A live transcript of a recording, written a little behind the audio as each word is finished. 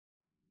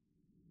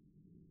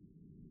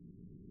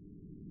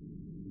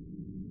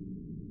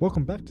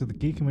welcome back to the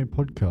Geek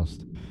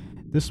podcast.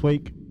 This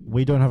week,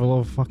 we don't have a lot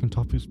of fucking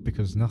topics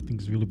because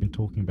nothing's really been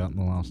talking about in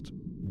the last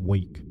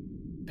week.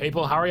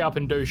 People, hurry up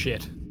and do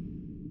shit.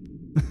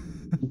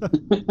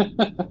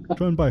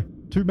 Joined by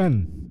two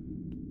men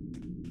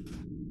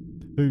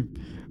who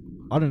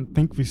I don't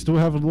think we still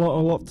have a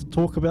lot to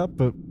talk about,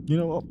 but you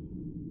know what?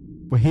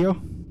 We're here.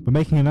 We're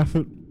making an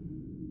effort.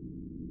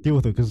 Deal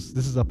with it, because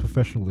this is our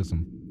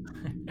professionalism.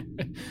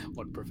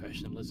 What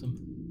professionalism?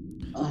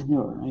 I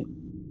know, right?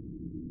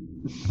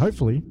 And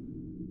hopefully,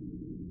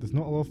 there's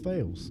not a lot of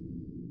fails.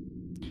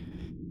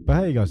 But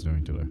how are you guys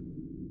doing today?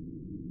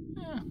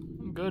 Yeah,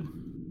 I'm good.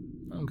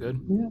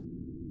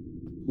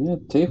 Yeah,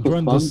 take was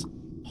Enjoying fun. this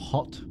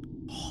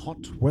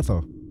hot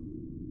weather.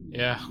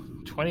 Yeah,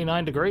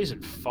 29 degrees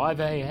at 5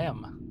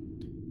 a.m.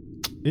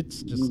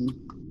 It's just...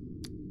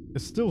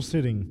 It's still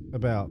sitting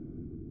about...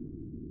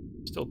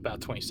 Still about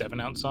 27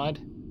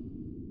 outside.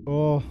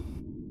 Oh,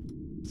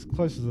 it's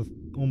close to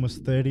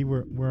almost 30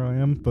 where I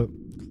am, but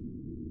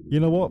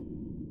you know what?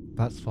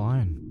 That's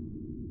fine.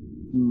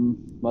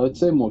 I would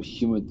say more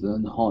humid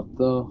than hot,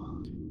 though.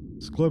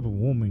 It's global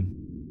warming.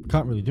 We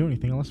can't really do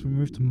anything unless we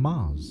move to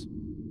Mars.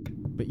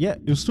 But yeah,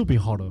 it'll still be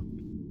hotter.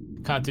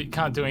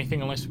 Can't do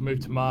anything unless we move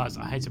to Mars.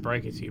 I hate to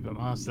break it to you, but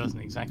Mars doesn't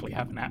exactly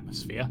have an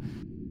atmosphere.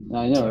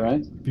 I know,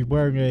 right? Be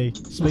wearing a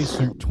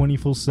spacesuit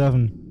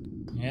 24/7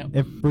 Yep.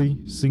 every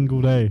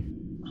single day.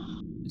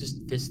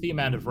 Just the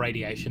amount of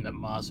radiation that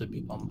Mars would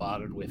be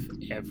bombarded with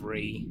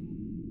every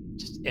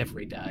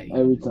day.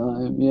 Every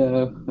time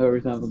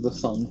that the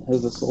sun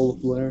has a solar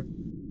flare.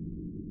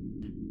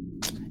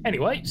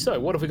 Anyway, so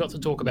what have we got to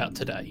talk about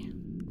today?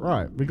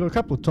 Right, we got a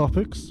couple of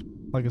topics.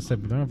 Like I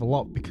said, we don't have a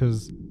lot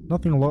because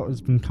nothing a lot has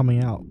been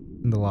coming out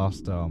in the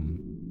last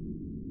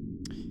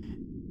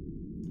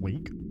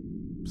week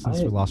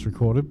since we last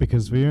recorded,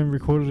 because we only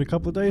recorded a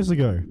couple of days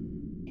ago.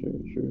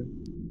 Sure.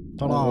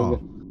 Ta-da!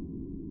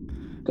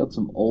 Got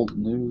some old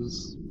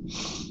news.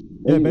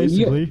 Yeah,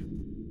 basically,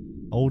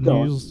 old Go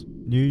on. news,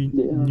 new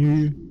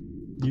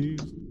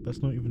news.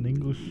 That's not even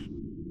English.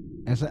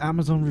 And it's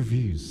Amazon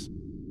reviews.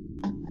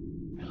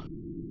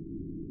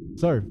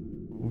 So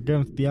we're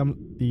going to the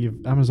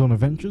Amazon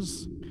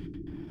Adventures.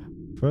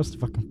 First,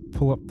 if I can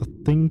pull up the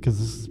thing, because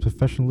this is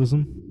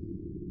professionalism.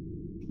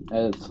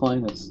 At its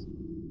finest.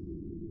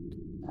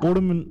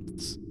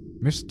 Ornaments,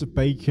 Mr.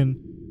 Bacon,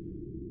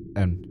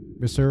 and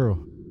Mr.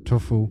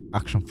 Tofu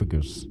action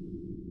figures.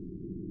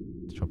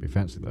 Try to be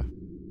fancy though.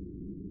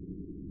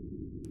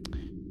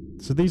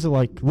 So these are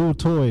like little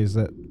toys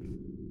that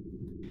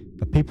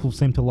people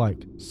seem to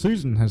like.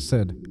 Susan has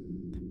said,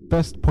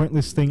 best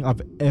pointless thing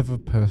I've ever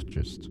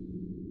purchased.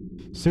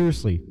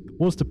 Seriously,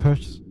 what's the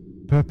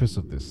purpose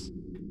of this?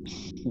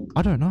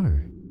 I don't know.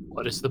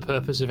 What is the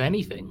purpose of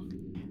anything?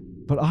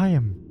 But I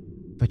am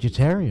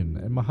vegetarian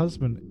and my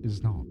husband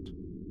is not.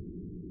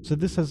 So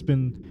this has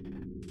been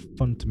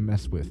fun to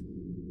mess with.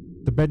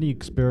 The Benny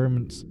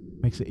experiments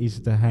makes it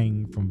easy to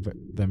hang from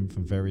them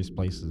from various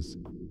places.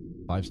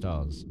 5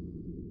 stars.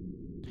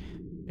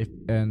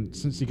 And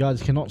since you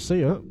guys cannot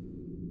see it,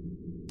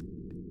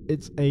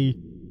 it's a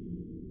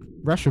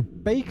rash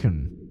of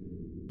bacon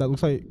that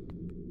looks like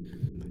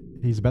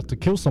he's about to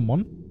kill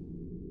someone,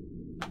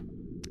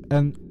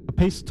 and a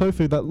piece of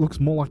tofu that looks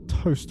more like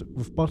toast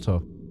with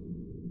butter,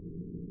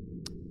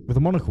 with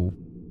a monocle,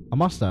 a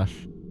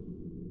mustache.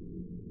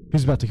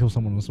 He's about to kill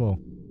someone as well.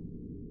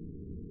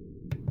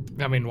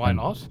 I mean, why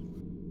not?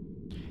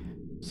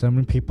 So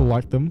many people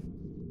like them.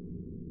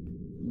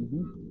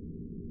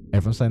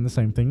 Everyone's saying the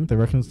same thing. They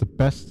reckon it's the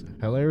best,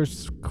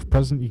 hilarious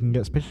present you can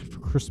get, especially for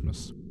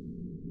Christmas.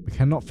 We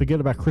cannot forget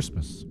about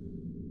Christmas,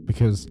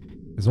 because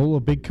it's all a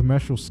big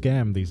commercial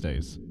scam these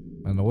days,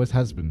 and always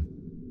has been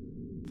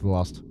for the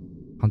last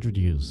 100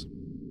 years.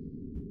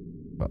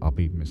 But I'll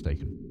be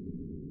mistaken.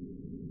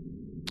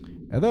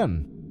 And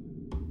then,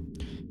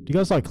 do you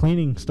guys like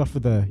cleaning stuff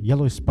with a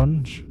yellow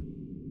sponge?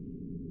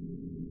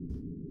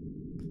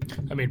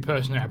 I mean,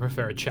 personally, I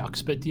prefer a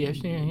Chucks, but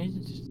yes.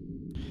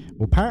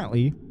 Well,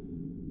 apparently,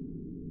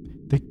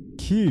 the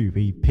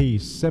QVP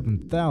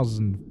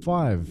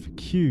 7005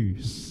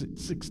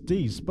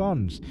 Q6D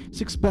sponge,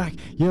 6-pack,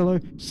 yellow,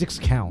 6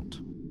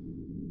 count.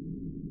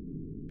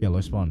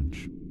 Yellow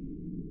sponge.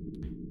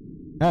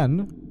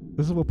 And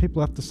this is what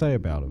people have to say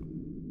about it.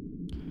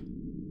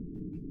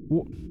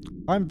 Well,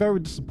 I'm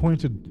very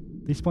disappointed.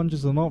 These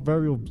sponges are not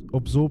very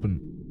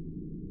absorbent.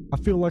 I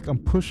feel like I'm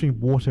pushing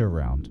water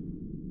around.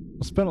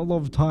 I spent a lot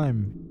of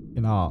time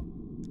in art,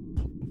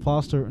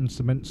 plaster and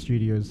cement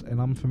studios, and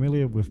I'm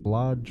familiar with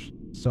large,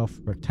 soft,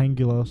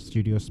 rectangular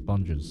studio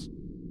sponges.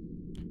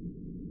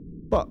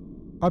 But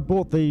I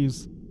bought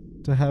these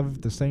to have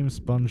the same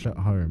sponge at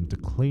home to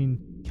clean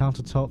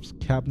countertops,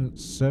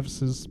 cabinets,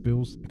 surfaces,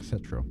 spills,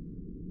 etc.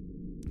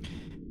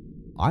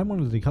 I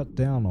wanted to cut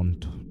down on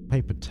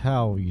paper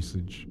towel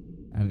usage,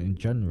 and in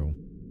general,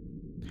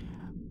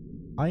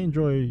 I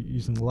enjoy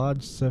using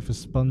large surface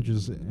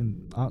sponges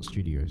in art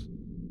studios.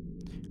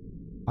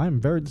 I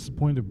am very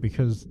disappointed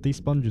because these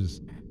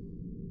sponges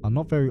are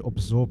not very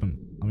absorbent.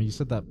 I mean, you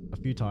said that a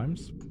few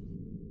times.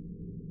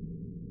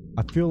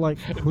 I feel like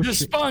The pushing.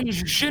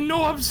 sponge should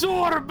not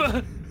absorb.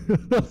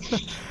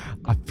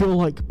 I feel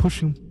like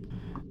pushing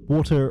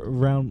water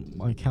around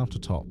my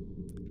countertop,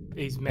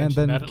 He's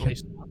mentioned that at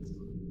least.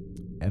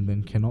 and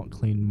then cannot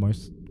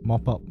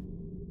mop up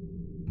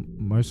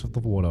most of the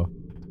water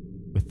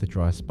with the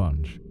dry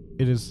sponge.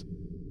 It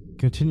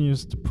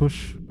continues to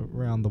push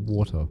around the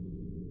water.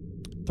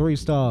 3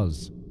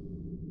 stars.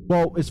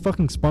 Well, it's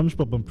fucking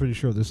SpongeBob, I'm pretty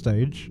sure, at this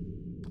stage.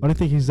 I don't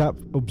think he's that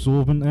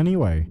absorbent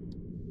anyway.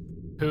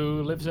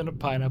 Who lives in a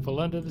pineapple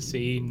under the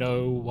sea?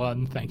 No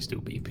one, thanks to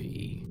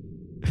BP.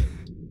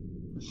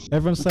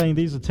 Everyone's saying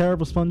these are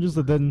terrible sponges,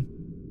 and then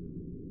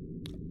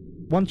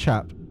one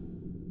chap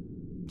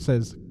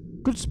says,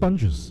 good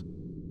sponges.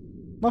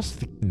 Nice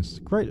thickness,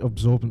 great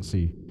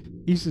absorbency,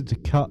 easy to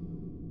cut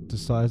to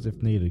size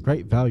if needed,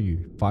 great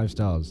value, 5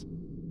 stars.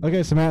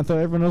 Okay, Samantha,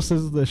 everyone else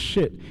says they're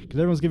shit, because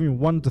everyone's giving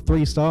 1 to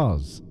 3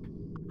 stars.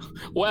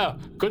 Wow,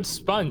 good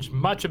sponge,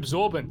 much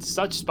absorbent,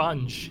 such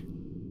sponge.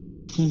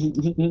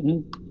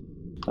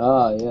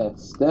 Ah,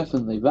 yes,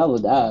 definitely.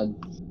 Valid ad.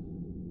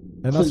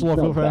 And that's all I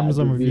feel Not for bad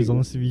Amazon review. reviews,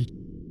 unless if you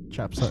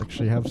chaps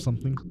actually have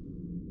something.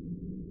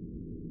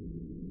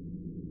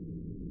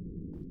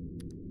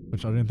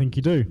 Which I don't think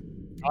you do.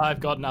 I've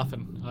got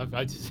nothing. I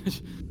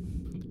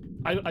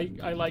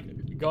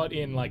like got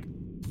in like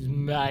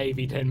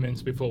maybe 10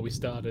 minutes before we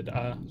started.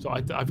 So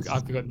I've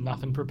got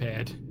nothing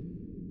prepared.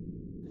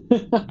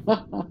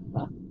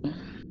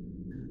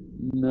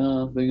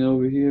 Nothing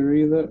over here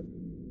either.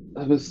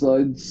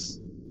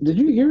 Besides, did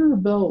you hear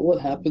about what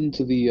happened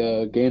to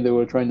the game they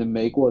were trying to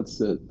make?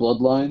 What's it?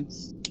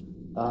 Bloodlines?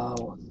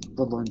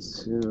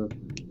 Bloodlines 2.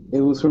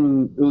 It was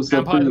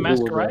Vampire the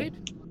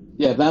Masquerade?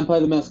 Yeah, Vampire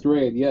the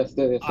Masquerade. Yes,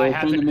 they I were trying to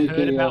haven't make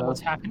heard about what's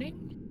happening.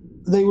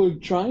 They were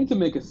trying to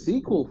make a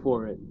sequel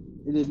for it.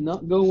 It did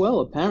not go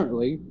well,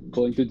 apparently,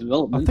 according to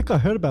development. I think I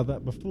heard about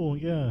that before,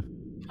 yeah.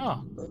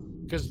 Oh,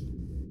 because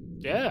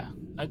yeah,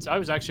 I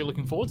was actually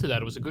looking forward to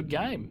that. It was a good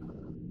game.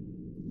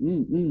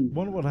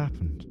 Wonder what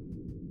happened.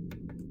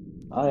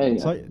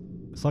 It's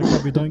It's like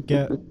how we don't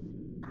get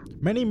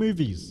many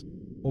movies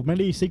or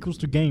many sequels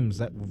to games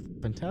that were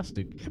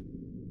fantastic,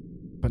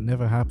 but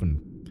never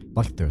happened.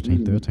 Like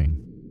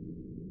 1313.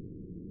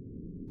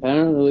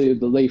 Apparently,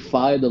 they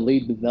fired the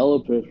lead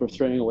developer for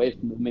straying away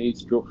from the main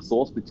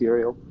source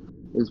material,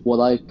 is what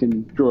I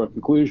can draw a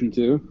conclusion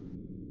to.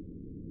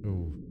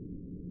 Ooh.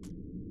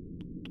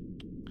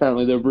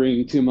 Apparently, they're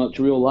bringing too much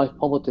real-life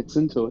politics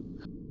into it.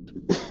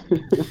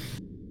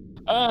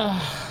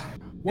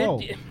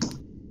 Well,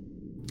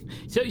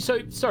 So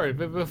sorry,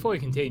 but before we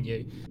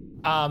continue,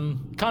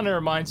 kind of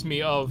reminds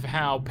me of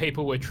how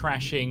people were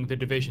trashing the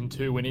Division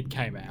 2 when it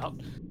came out.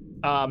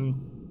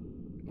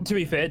 To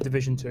be fair,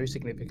 Division 2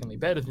 significantly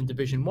better than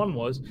Division 1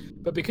 was,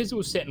 but because it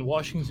was set in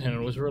Washington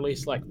and it was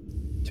released like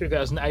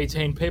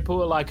 2018, people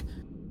were like,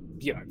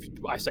 you know,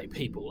 I say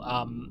people,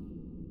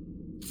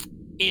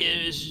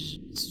 is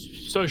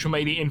social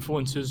media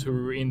influencers who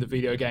are in the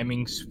video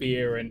gaming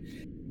sphere and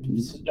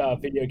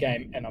video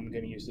game, and I'm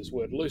going to use this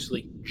word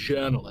loosely,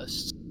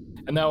 journalists.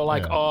 And they were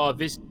like,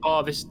 this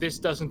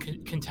doesn't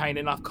contain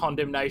enough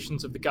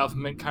condemnations of the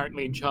government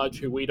currently in charge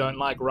who we don't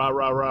like, rah,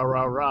 rah, rah,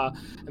 rah, rah.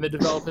 And the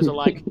developers are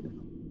like,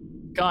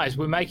 guys,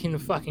 we're making a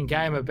fucking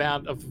game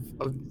about,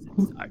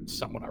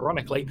 somewhat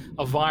ironically,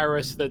 a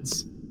virus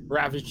that's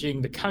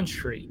ravaging the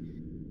country.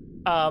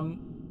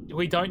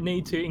 We don't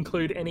need to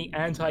include any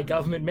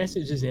anti-government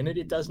messages in it.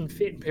 It doesn't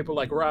fit. And people are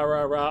like, rah,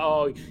 rah, rah,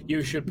 oh,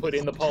 you should put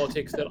in the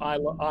politics that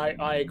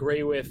I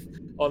agree with.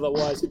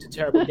 Otherwise, it's a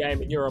terrible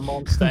game and you're a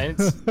monster. And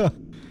it's,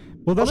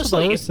 well, that's honestly,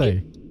 what I always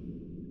say. I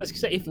was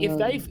gonna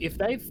say, if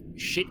they've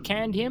shit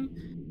canned him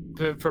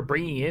for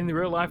bringing in the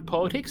real life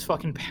politics,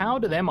 fucking power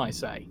to them, I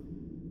say.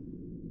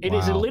 It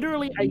is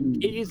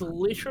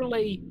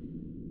literally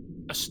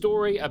a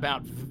story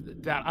about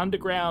that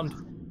underground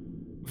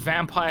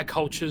vampire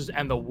cultures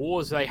and the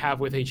wars they have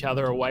with each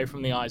other away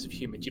from the eyes of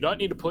humans. You don't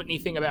need to put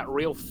anything about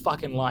real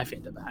fucking life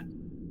into that.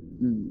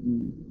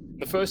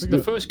 The first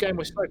game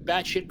was so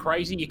batshit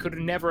crazy you could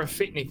have never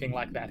fit anything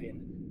like that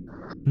in.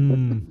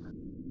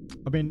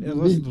 I mean,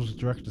 unless it was a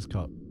director's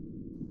cut.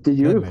 Did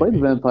you Then ever play the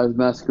maybe. Vampire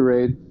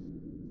Masquerade?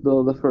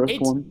 The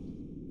first one?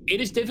 It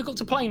is difficult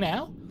to play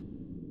now,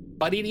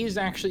 but it is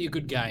actually a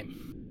good game.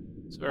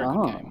 It's a very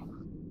good game.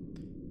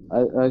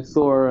 I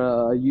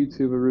saw a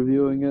YouTuber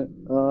reviewing it,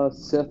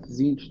 Seth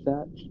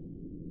Zinchtach.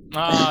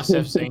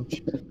 Seth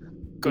Zinch.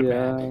 Good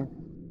man.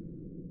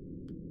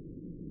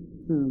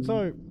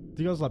 So,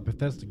 do you guys like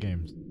Bethesda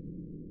games?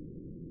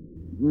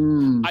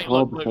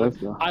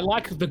 Bethesda. I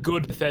like the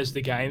good Bethesda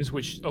games,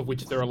 of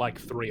which there are like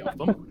 3 of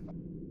them.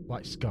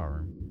 Like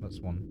Skyrim, that's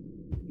one.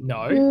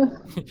 No.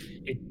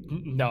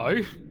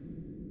 No.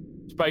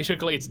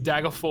 Basically, it's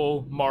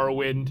Daggerfall,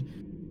 Morrowind,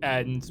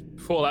 and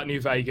Fallout New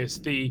Vegas,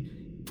 the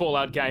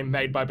Fallout game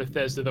made by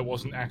Bethesda that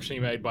wasn't actually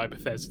made by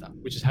Bethesda,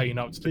 which is how you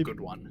know it's the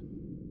good one.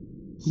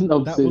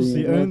 That's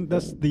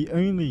the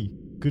only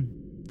good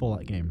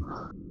Fallout game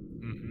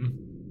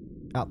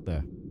out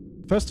there.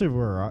 First 2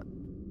 were alright,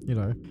 you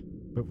know,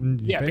 but when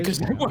because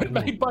they weren't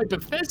made by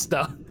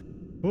Bethesda.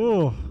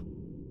 Oh,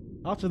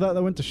 After that,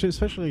 they went to shit,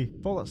 especially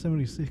Fallout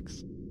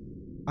 76.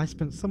 I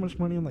spent so much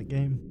money on that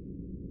game.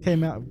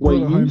 Came out,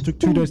 brought it home, took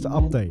 2 days to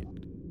update.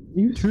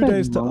 You 2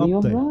 days to money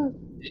update. on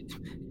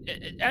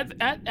At the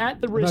And I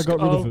risk got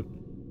rid of of it.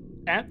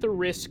 at the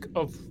risk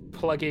of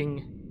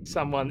plugging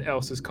someone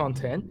else's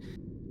content,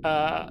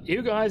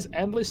 you guys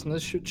and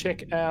listeners should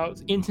check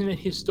out Internet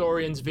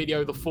Historian's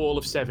video, "The Fall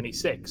of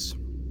 76."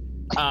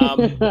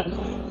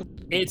 that?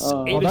 It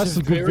that's is a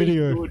a good very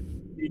video. good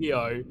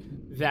video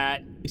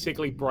that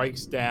basically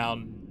breaks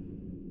down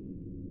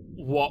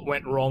what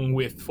went wrong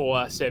with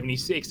Fallout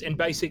 76, and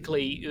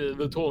basically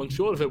the tall and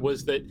short of it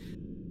was that,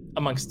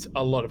 amongst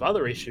a lot of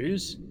other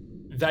issues,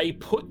 they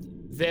put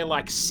their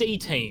like C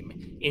team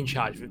in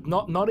charge of it.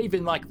 Not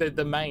even like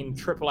the main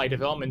AAA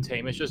development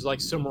team. It's just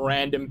like some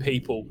random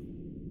people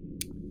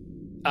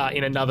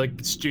in another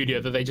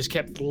studio that they just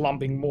kept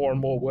lumping more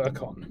and more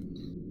work on.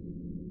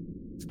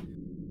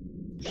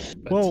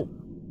 But, Well,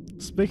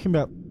 speaking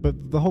about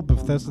the whole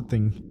Bethesda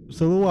thing,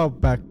 so a little while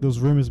back there was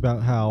rumors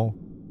about how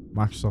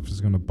Microsoft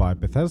is going to buy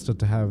Bethesda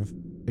to have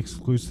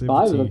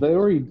exclusivity. They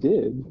already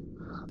did.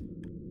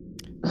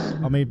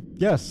 I mean,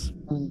 yes.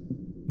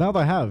 Now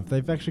they have.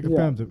 They've actually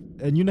confirmed it.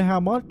 And you know how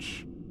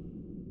much?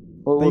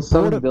 What They was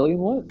bought 7 it- billion?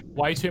 What?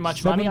 way too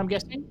much money, I'm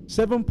guessing.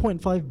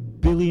 $7.5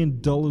 billion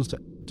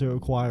to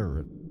acquire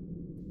it.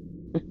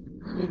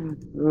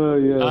 Oh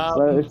yeah,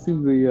 I've Um,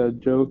 seen the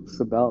jokes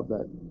about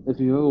that. If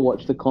you ever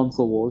watched the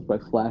Console Wars by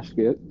Flash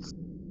Gits,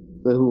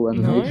 the whole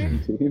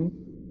animation team.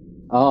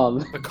 Oh,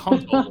 The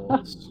console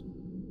wars.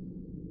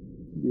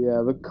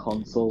 yeah, the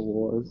Console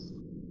Wars.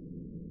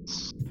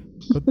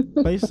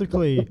 But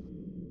basically,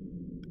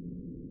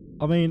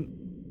 I mean,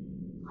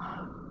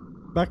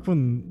 back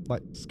when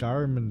like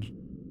Skyrim and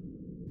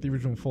the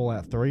original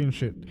Fallout 3 and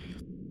shit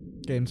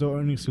games were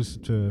only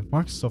exclusive to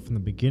Microsoft in the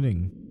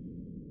beginning,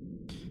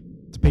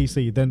 to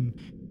PC, then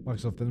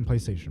Microsoft, then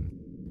PlayStation.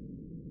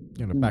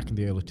 You know, back in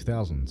the early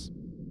 2000s.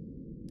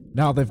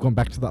 Now they've gone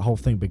back to that whole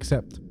thing, but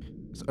except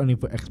it's only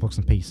for Xbox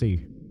and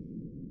PC.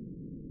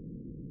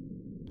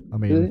 I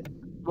mean,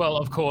 Well,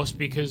 of course,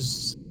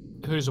 because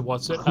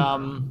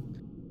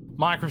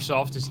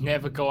Microsoft is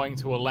never going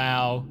to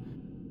allow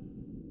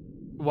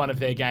one of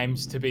their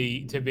games to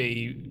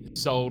be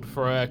sold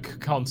for a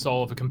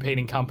console of a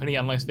competing company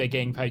unless they're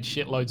getting paid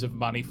shitloads of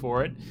money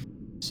for it,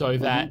 so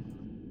that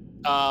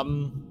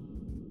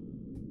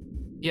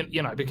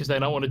you know, because they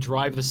don't want to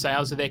drive the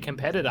sales of their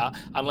competitor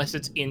unless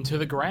it's into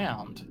the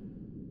ground.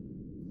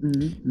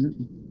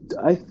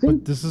 I think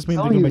but does this mean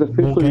they're Sony's gonna make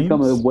more officially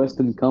become a games?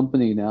 Western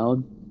company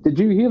now. Did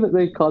you hear that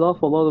they cut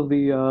off a lot of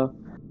the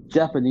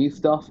Japanese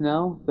stuff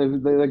now? They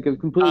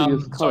completely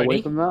just cut away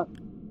Sony? from that.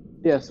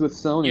 Yes, with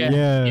Sony.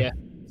 Yeah.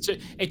 So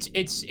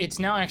it's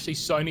now actually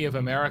Sony of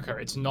America.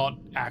 It's not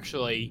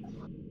actually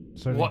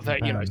Sony what they,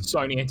 you know,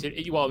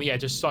 Japan.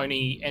 just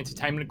Sony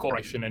Entertainment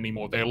Corporation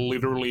anymore. They're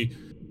literally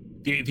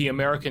the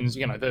Americans,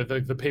 you know,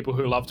 the people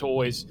who love to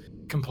always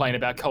complain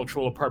about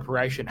cultural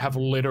appropriation have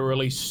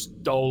literally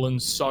stolen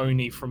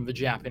Sony from the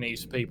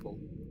Japanese people.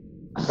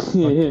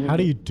 Like, how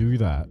do you do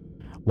that?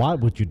 Why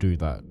would you do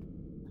that?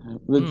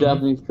 The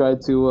Japanese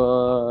tried to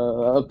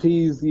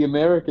appease the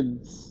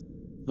Americans.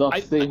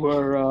 Thus, they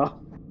were.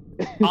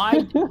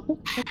 I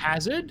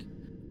hazard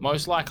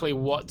most likely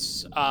what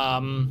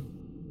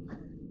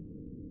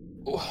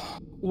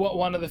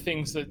one of the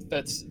things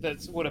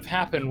that would have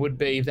happened would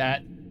be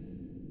that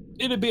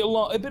it'd be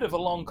a bit of a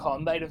long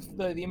con.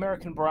 The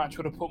American branch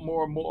would have put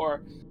more and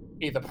more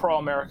either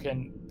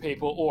pro-American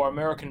people or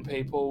American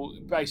people,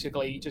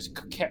 basically just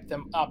kept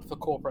them up the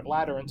corporate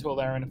ladder until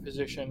they're in a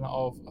position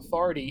of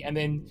authority, and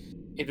then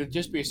it would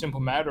just be a simple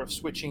matter of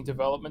switching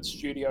development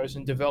studios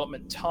and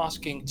development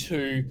tasking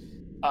to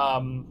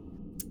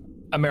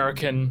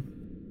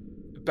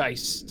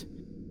American-based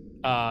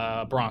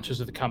branches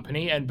of the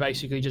company, and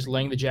basically just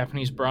laying the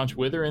Japanese branch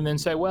with her, and then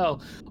say,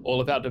 well, all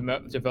of our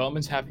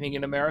development's happening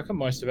in America,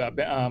 most of our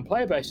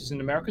player base is in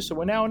America, so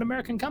we're now an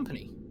American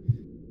company.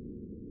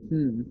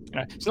 You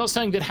know, it's not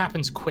something that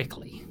happens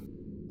quickly.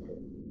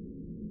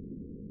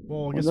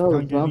 Well, I guess No, we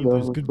can't get any of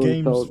those I'm good really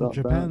games told from about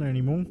Japan that.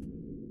 anymore.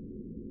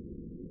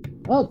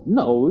 Oh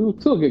no, we will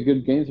still get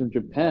good games from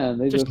Japan.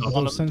 They Just just.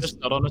 not on sense- just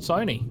not on a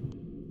Sony.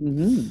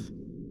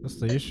 That's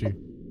the issue.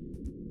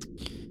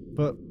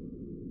 But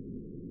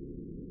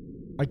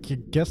I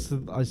guess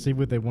that I see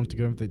where they want to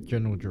go with the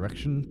general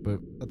direction, but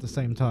at the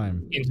same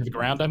time, Into the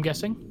ground, I'm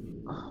guessing.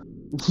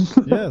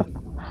 yeah,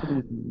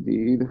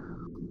 Indeed.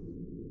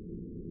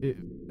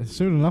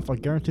 soon enough, I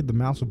guarantee the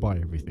mouse will buy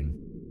everything.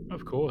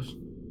 Of course.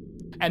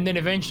 And then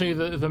eventually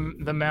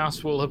the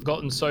mouse will have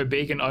gotten so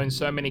big and own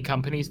so many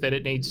companies that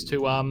it needs to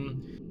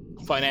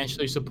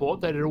financially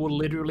support that it will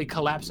literally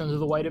collapse under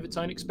the weight of its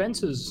own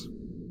expenses.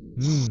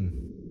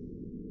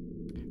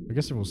 I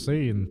guess we'll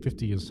see in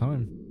 50 years'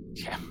 time.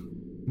 Yeah.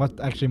 Might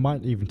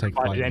even take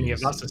 5 Provided any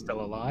years. of us are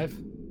still alive.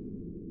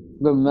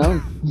 The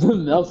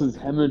mouse is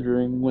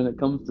hemorrhaging when it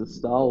comes to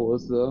Star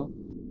Wars, though.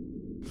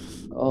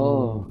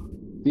 Oh,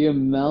 the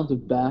amount of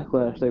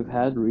backlash they've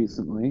had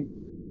recently.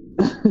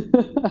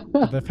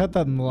 They've had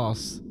that in the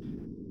last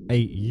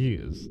 8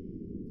 years.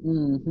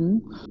 Mm-hmm.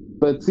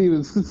 But see,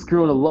 it's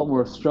grown a lot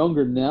more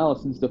stronger now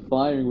since the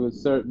firing with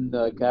certain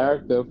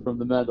character from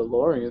The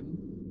Mandalorian.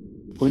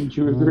 Wouldn't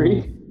you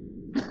agree?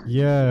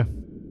 Yeah.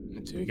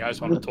 Do you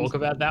guys want to talk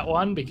about that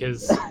one?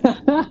 Because I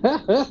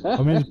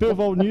mean, it's a bit of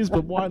old news,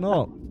 but why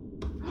not?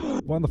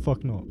 Why the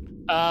fuck not?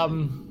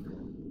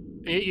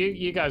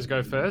 you guys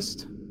go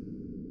first.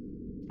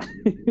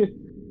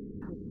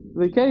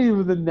 They can't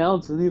even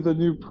announce any of the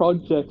new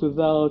project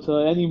without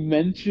any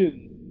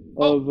mention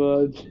of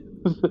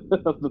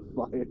of the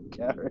fired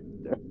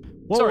character.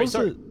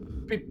 Sorry.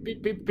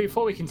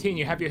 Before we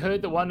continue, have you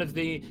heard that one of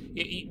the,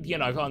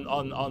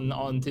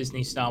 on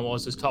Disney Star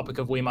Wars' topic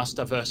of we must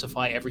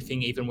diversify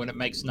everything even when it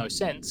makes no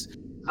sense?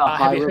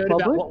 Have you heard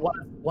about what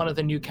one of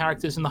the new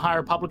characters in the High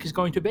Republic is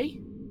going to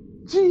be?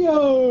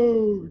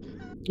 Geode!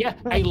 Yeah,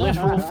 a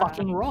literal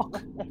fucking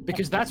rock.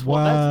 Because that's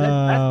what that's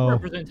the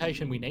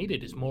representation we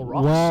needed, is more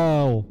rocks.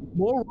 Wow.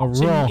 More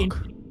rocks. A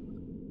rock.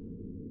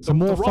 Some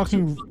more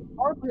fucking...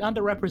 horribly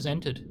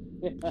underrepresented.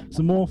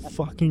 Some more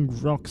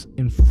fucking rocks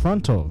in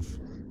front of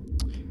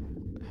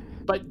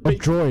But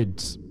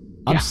droids.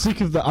 I'm sick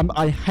of that.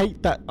 I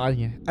hate that.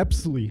 I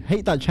absolutely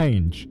hate that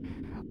change.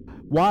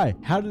 Why?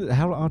 How did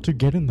R2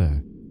 get in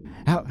there?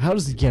 How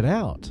does he get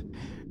out?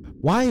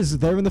 Why is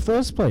it there in the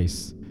first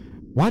place?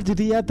 Why did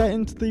he add that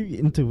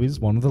into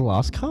his one of the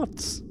last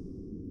cuts?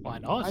 Why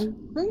not? I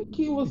think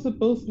he was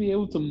supposed to be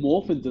able to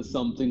morph into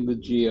something, the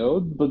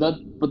Geode, but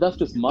that's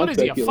just my speculation. What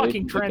is he, a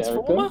fucking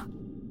transformer?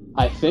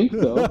 I think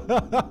so.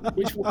 But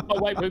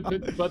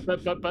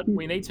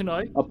we need to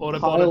know.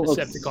 Autobot or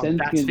Decepticon.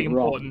 That's the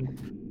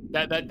important.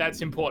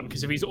 That's important,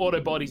 because if he's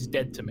Autobot, he's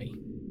dead to me.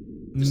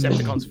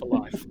 Decepticons for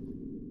life.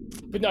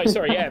 But no,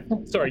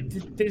 sorry,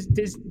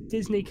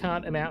 Disney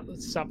can't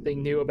announce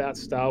something new about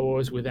Star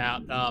Wars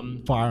without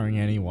firing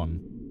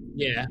anyone.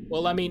 Yeah,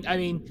 well, I mean,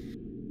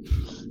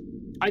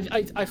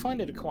 I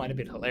find it quite a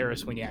bit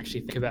hilarious when you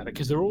actually think about it,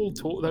 because they're all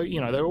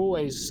they're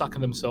always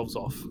sucking themselves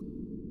off.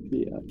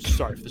 Yeah.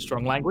 Sorry for the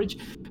strong language.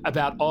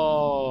 About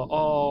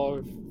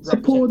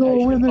support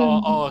all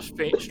women.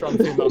 Strong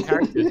female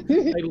characters.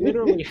 They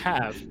literally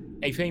have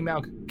a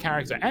female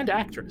character and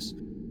actress,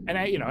 and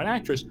an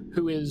actress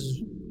who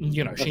is.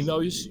 She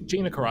knows,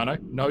 Gina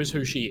Carano knows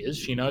who she is.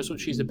 She knows what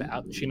she's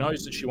about. She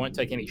knows that she won't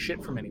take any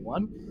shit from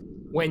anyone.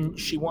 When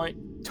she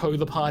won't toe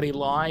the party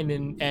line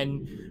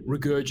and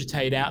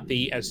regurgitate out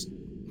the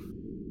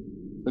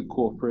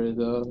corporate.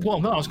 Well,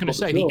 no, I was going to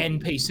say the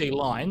NPC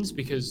lines,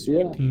 because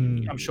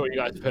I'm sure you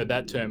guys have heard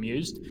that term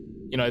used.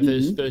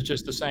 There's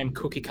just the same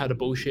cookie cutter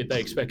bullshit they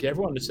expect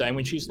everyone to say. And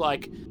when she's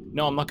like,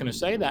 "No, I'm not going to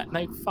say that," and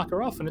they fuck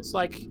her off, and it's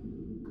like.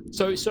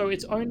 So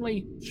it's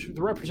only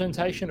the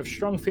representation of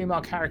strong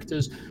female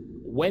characters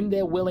when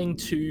they're willing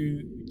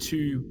to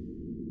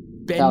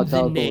bend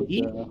the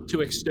knee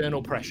to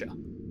external pressure.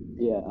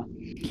 Yeah.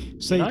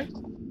 See,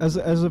 as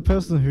a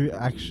person who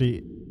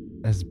actually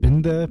has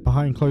been there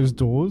behind closed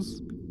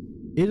doors,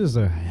 it is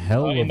a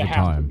hell of a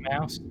time.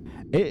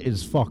 It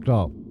is fucked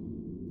up.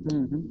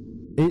 Mm-hmm.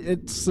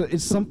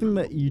 It's something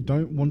that you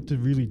don't want to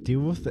really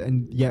deal with,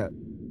 and yet,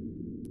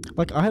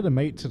 like I had a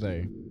mate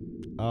today.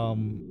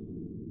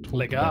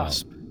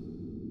 Gasp.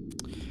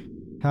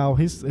 How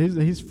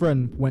his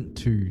friend went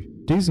to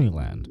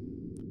Disneyland,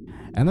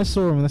 and they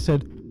saw him and they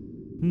said,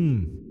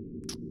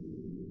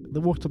 They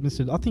walked up and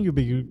said, "I think you'd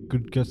be a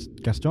good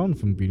Gaston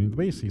from Beauty and the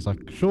Beast." He's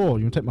like, "Sure,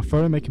 you want to take my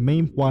photo, make a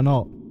meme? Why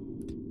not?"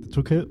 They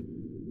took it.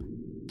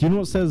 Do you know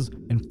what it says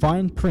in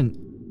fine print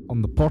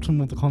on the bottom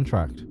of the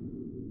contract?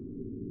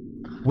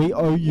 We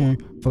owe you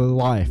for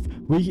life.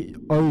 We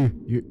owe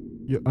you.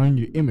 You own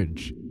your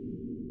image.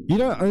 You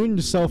don't own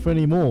yourself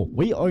anymore.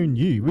 We own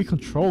you. We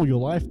control your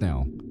life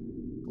now.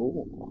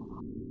 Oh.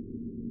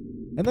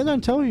 And they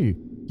don't tell you.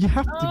 You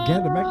have to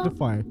get a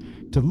magnifier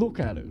to look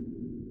at it.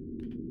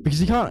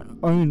 Because you can't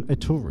own a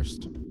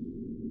tourist.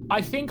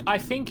 I think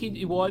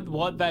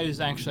what those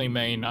actually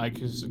mean,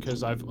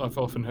 because I've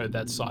often heard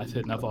that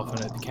cited, and I've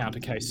often heard the counter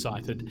case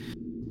cited.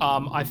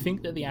 I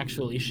think that the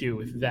actual issue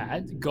with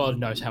that, God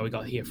knows how we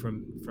got here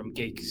from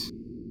Geek's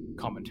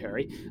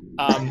commentary,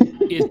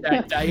 is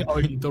that they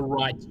own the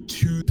right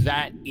to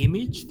that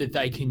image, that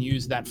they can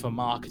use that for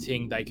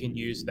marketing, they can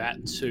use that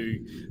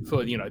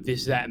for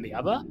this, that, and the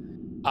other.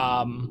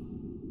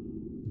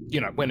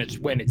 When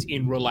it's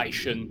in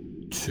relation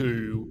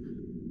to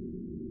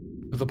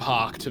the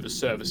park, to the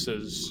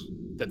services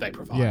that they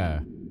provide. Yeah,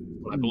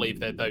 I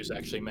believe that those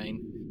actually mean.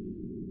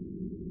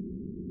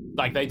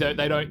 Like they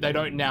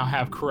don't now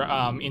have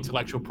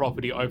intellectual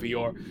property over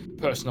your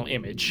personal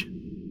image,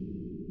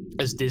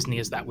 as Disney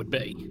as that would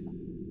be.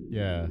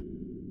 Yeah.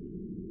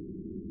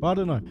 But I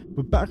don't know.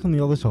 But back on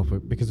the other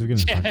topic, because we're going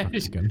to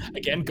backtrack again.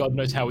 Again, God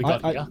knows how we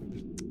got here.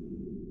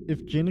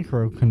 If Gina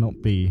Carano cannot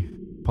be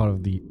part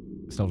of the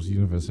Star Wars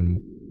universe,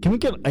 and can we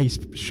get a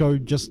show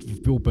just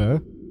with Bill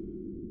Burr?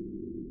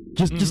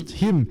 Just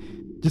him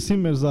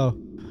as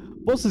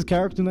what's his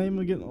character name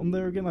again on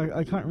there again?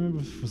 I can't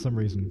remember for some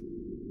reason.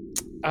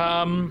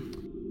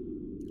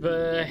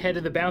 The head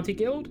of the Bounty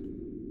Guild?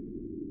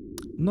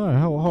 No,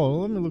 hold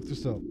on, let me look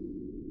this up.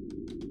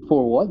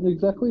 For what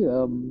exactly?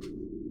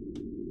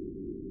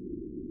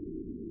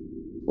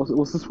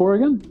 What's this for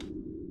again?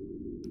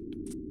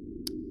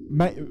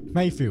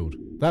 Mayfield.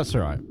 That's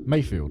right,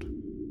 Mayfield.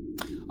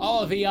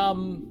 Oh, the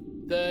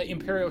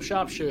Imperial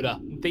sharpshooter,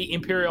 the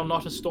Imperial,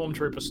 not a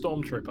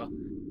stormtrooper.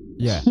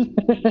 Yeah.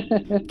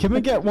 Can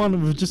we get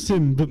one with just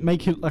him, but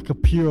make it like a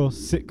pure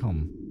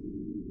sitcom?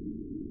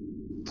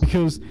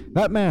 Because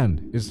that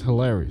man is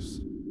hilarious.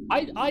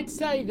 I'd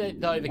say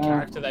that though the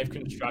character they've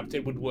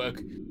constructed would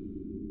work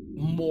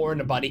more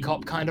in a buddy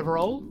cop kind of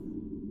role.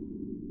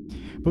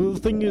 But the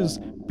thing is,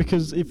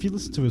 because if you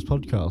listen to his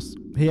podcast,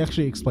 he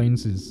actually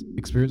explains his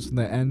experience from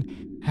there,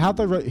 and how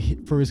they wrote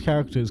for his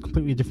character is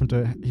completely different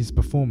to his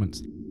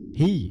performance.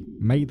 He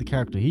made the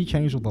character. He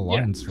changed all the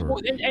lines for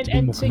it to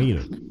be more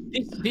comedic.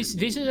 This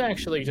is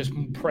actually just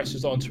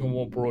presses on to a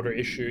more broader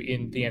issue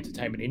in the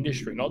entertainment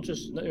industry, not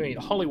just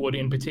Hollywood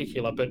in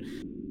particular, but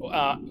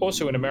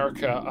also in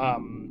America,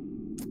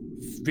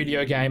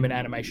 video game and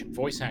animation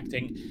voice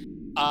acting.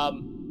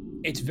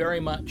 It's very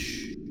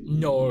much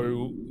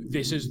no.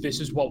 This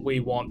is what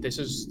we want. This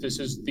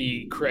is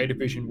the creative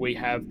vision we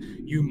have.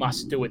 You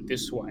must do it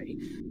this way.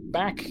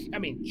 Back,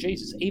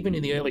 Jesus, even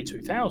in the early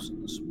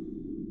 2000s,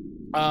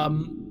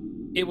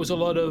 it was a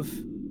lot of.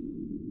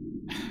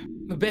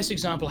 The best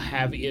example I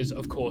have is,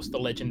 of course, the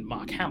legend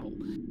Mark Hamill.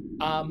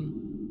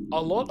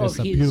 That's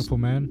a beautiful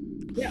man.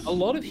 Yeah, a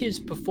lot of his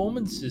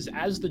performances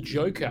as the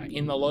Joker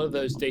in a lot of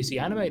those DC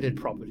animated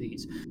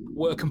properties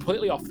were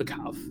completely off the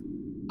cuff.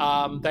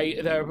 I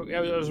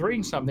was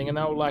reading something and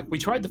they were like, we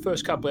tried the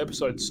first couple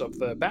episodes of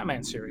the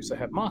Batman series that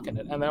have Mark in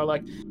it, and they were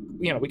like,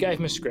 we gave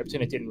him a script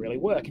and it didn't really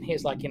work. And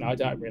he's like, I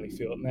don't really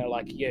feel it. And they're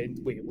like, yeah,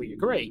 we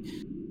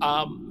agree.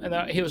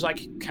 And he was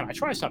like, can I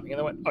try something? And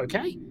they went,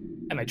 okay.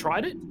 And they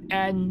tried it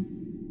and,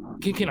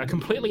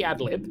 completely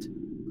ad-libbed.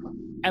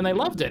 And they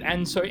loved it.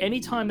 And so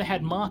anytime they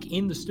had Mark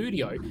in the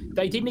studio,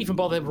 they didn't even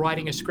bother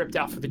writing a script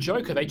out for the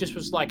Joker. They just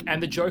was like,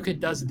 and the Joker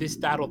does this,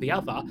 that, or the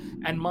other.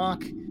 And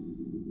Mark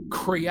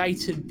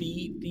created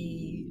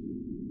the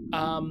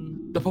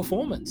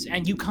performance,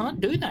 and you can't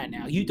do that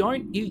now. You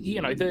don't.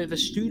 The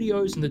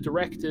studios and the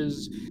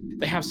directors,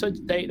 they have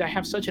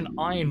such an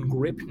iron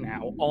grip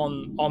now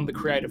on the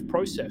creative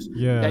process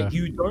that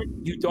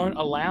you don't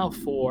allow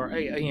for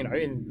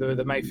in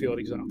the Mayfield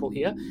example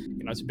here.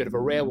 It's a bit of a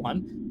rare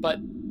one, but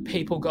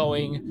people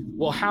going,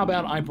 well, how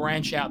about I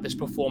branch out this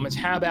performance?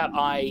 How about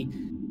I,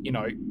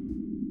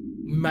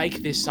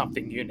 make this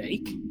something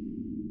unique?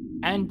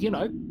 And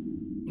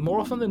more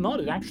often than not,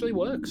 it actually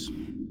works.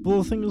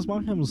 Well, the thing is,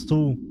 Mark Hamill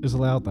still is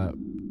allowed that.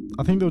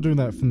 I think they were doing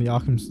that from the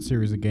Arkham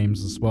series of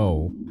games as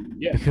well.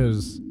 Yeah.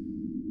 Because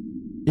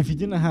if you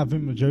didn't have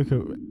him, the Joker,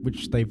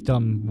 which they've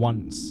done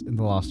once in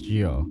the last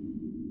year,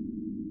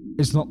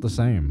 it's not the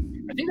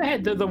same. I think they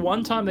had the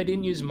one time they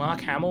didn't use Mark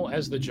Hamill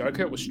as the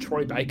Joker. It was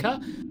Troy Baker,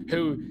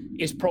 who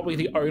is probably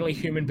the only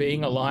human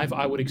being alive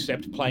I would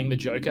accept playing the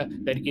Joker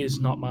that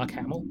is not Mark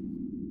Hamill.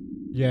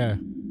 Yeah.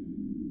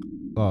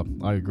 Oh,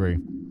 I agree.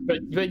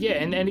 But yeah,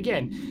 and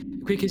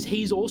again, because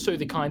he's also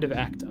the kind of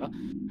actor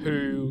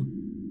who,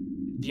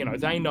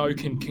 they know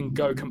can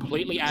go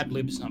completely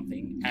ad-lib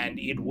something and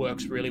it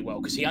works really well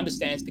because he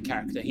understands the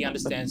character, he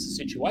understands the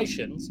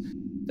situations,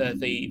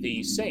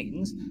 the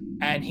scenes,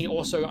 and he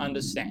also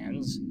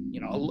understands,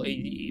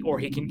 or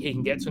he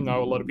can get to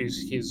know a lot of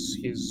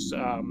his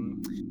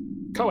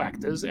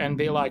co-actors and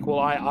be like, well,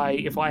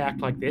 if I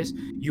act like this,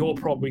 you're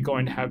probably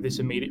going to have this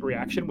immediate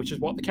reaction, which is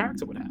what the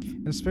character would have.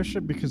 Especially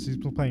because he's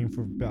been playing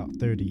for about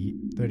 30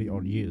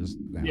 odd years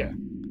now. Yeah.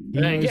 He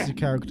knows the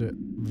character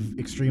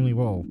extremely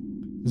well.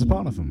 There's a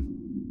part of him.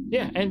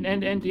 Yeah,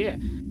 and yeah.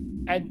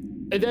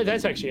 And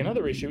that's actually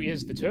another issue,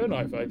 is the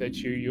turnover that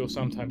you'll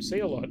sometimes see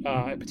a lot,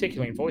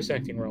 particularly in voice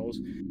acting roles,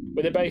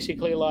 where they're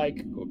basically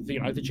like,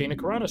 the Gina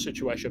Carano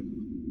situation.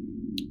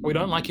 We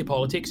don't like your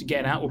politics,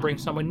 get out, we'll bring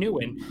someone new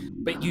in.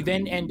 But you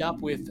then end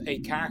up with a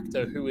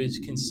character who is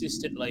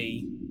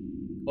consistently,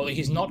 well,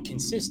 he's not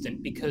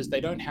consistent because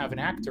they don't have an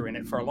actor in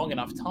it for a long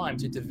enough time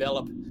to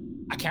develop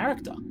a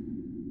character.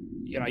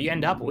 You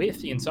end up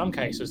with, in some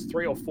cases,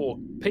 3 or 4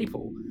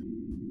 people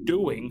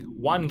doing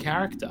one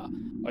character,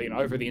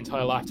 over the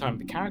entire lifetime of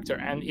the character,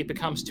 and it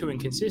becomes too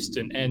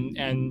inconsistent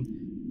and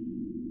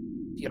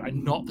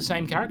not the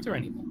same character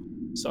anymore.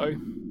 So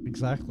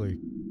exactly.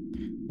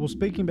 Well,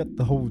 speaking about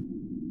the whole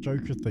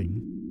Joker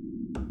thing,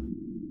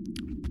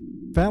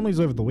 families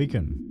over the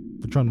weekend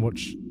were trying to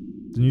watch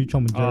the new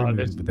Tom and Jerry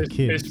movie with the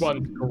kids. This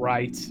one's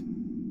great.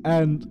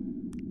 And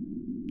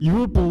you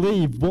would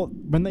believe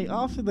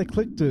after they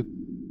clicked it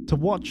to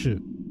watch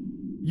it,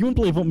 you wouldn't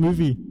believe what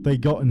movie they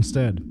got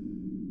instead.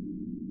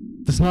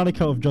 The Snyder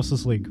Cut of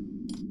Justice League.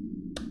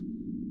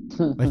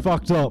 They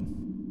fucked up.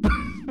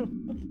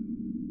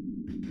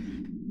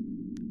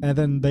 And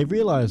then they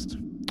realized,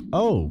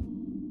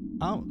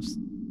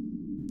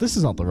 this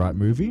is not the right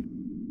movie.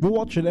 We'll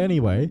watch it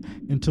anyway,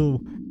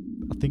 until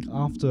I think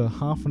after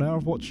half an hour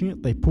of watching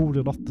it, they pulled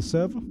it off the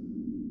server.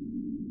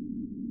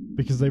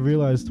 Because they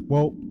realized,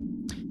 well,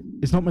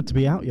 it's not meant to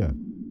be out yet.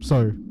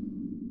 So,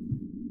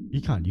 you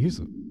can't use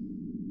it.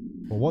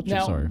 Or watch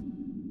it.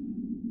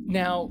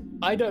 Now,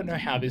 I don't know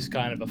how this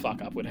kind of a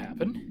fuck-up would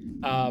happen.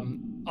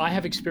 I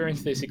have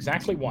experienced this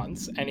exactly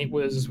once, and it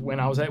was when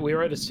we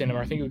were at a cinema.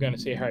 I think we were going to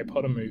see a Harry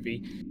Potter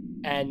movie,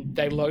 and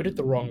they loaded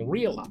the wrong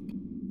reel up,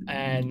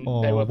 and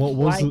they were what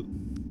was it?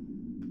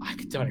 I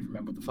don't even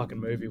remember what the fucking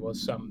movie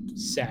was. Some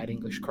sad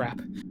English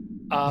crap.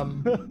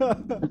 And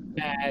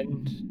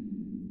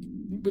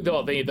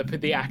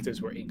the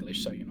actors were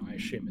English, so I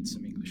assume it's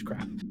some English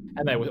crap,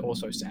 and they were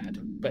also sad.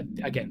 But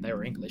again, they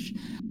were English.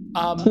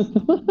 But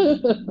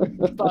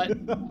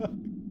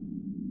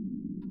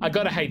I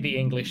gotta hate the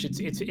English. It's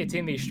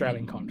in the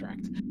Australian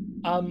contract.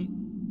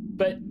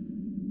 But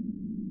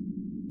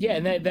yeah,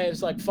 and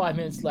there's like 5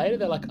 minutes later,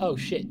 they're like, "Oh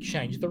shit,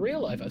 change the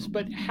reel over."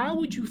 But how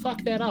would you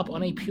fuck that up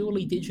on a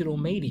purely digital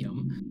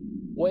medium,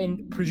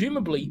 when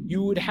presumably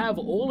you would have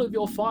all of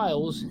your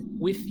files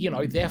with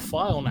their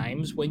file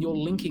names when you're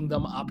linking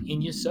them up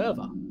in your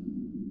server?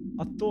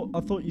 I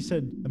thought you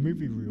said a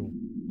movie reel,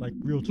 like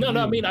reel to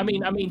No, reel.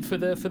 I mean for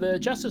the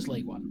Justice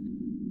League one.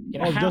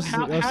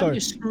 How do you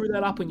screw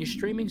that up on your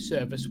streaming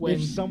service when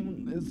it's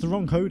the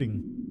wrong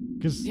coding?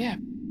 Because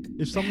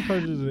if someone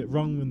coded it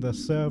wrong in the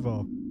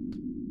server,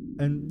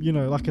 and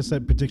like I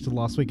said, predicted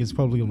last week, it's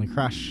probably going to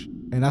crash,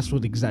 and that's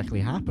what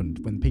exactly happened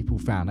when people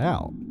found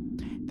out.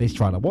 They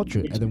tried to watch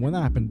it, and then when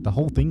that happened, the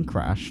whole thing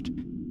crashed.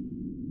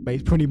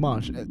 Pretty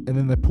much, and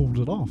then they pulled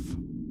it off.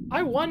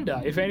 I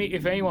wonder if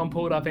anyone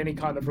pulled up any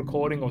kind of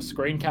recording or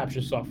screen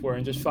capture software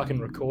and just fucking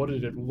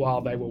recorded it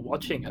while they were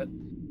watching it.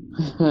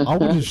 I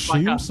would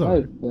assume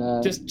so.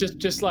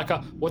 Just like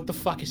what the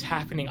fuck is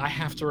happening? I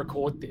have to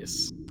record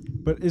this.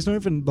 But it's not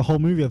even the whole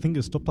movie. I think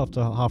it stopped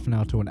after half an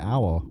hour to an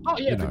hour. Oh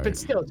yeah, but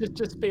still,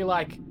 just be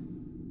like,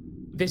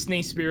 this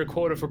needs to be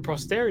recorded for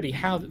posterity.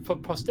 How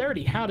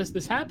does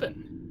this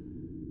happen?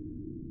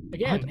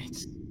 Again,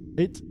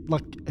 it's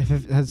like,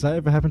 has that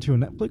ever happened to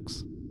you on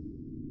Netflix?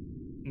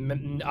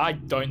 I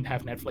don't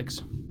have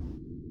Netflix.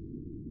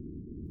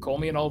 Call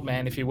me an old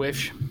man if you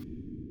wish.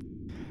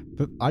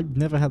 But I've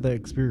never had that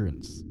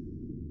experience.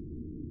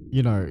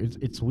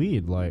 It's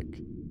weird.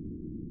 Like,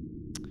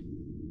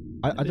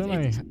 I don't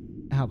know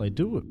how they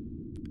do it.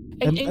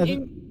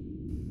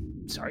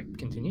 Sorry,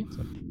 continue.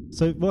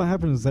 So what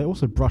happened is they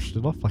also brushed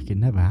it off like it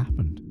never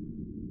happened.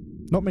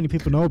 Not many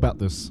people know about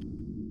this.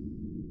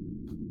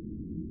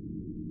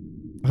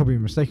 I could be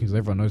mistaken because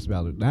everyone knows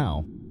about it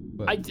now.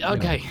 But,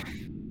 okay.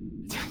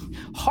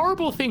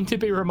 Horrible thing to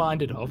be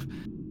reminded of,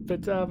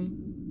 but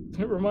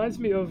it reminds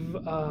me of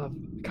I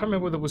can't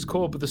remember what it was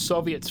called, but the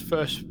Soviets'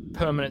 first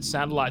permanent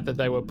satellite that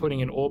they were putting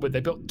in orbit,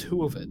 they built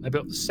 2 of it. They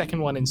built the second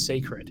one in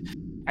secret,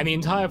 and the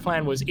entire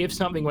plan was if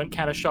something went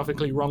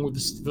catastrophically wrong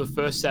with the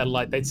first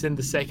satellite, they'd send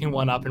the second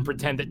one up and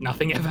pretend that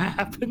nothing ever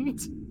happened.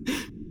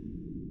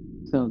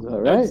 Sounds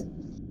about right.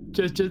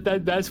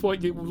 That's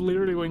what you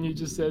literally, when you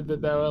just said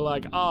that, they were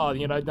like, oh,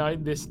 no,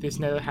 this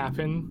never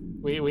happened.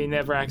 We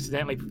never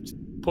accidentally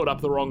put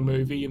up the wrong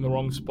movie in the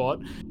wrong spot.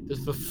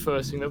 That's the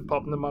first thing that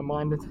popped into my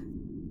mind.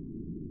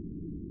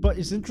 But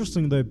it's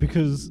interesting though,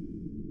 because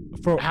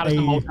how does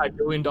a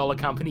multi-billion-dollar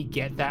company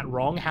get that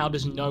wrong? How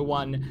does no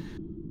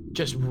one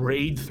just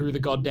read through the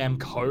goddamn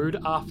code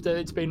after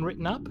it's been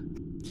written up?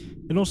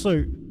 And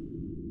also,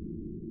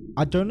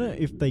 I don't know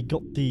if they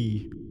got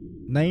the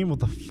name of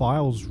the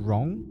files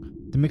wrong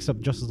to mix up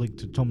Justice League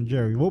to Tom and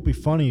Jerry. What would be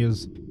funny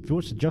is if you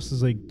watch the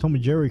Justice League, Tom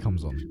and Jerry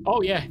comes on.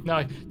 Oh yeah,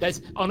 no,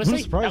 that's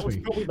honestly that was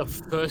me. Probably the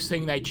first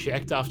thing they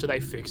checked after they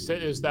fixed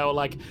it. Is they were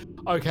like,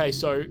 okay,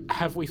 so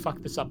have we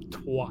fucked this up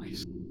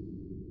twice?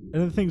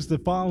 And the things, the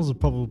files are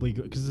probably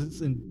good because it's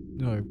in,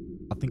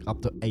 I think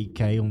up to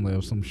 8K on there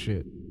or some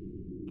shit.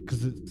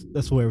 Because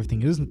that's where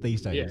everything is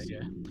these days. Yeah.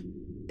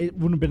 It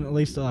wouldn't have been at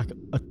least like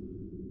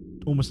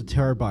almost a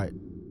terabyte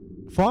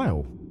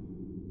file.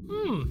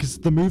 Because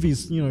the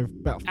movie's,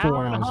 about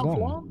 4 hours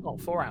long. Oh,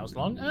 4 hours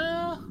long.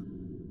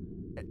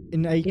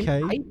 In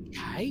 8K? In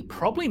 8K?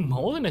 Probably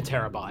more than a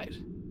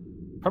terabyte.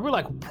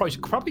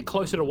 Probably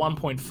closer to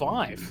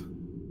 1.5.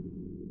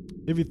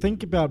 If you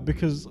think about it,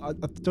 because I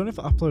don't know if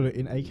I uploaded it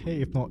in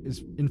 8K, if not, it's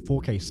in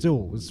 4K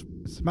still. It's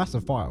a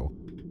massive file.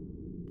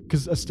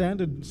 Because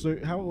so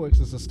how it works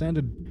is a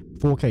standard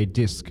 4K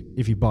disc,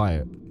 if you buy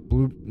it,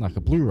 like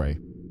a Blu-ray,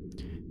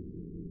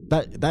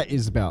 that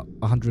is about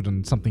 100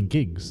 and something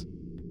gigs.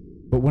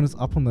 But when it's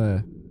up on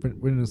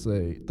when it's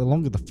the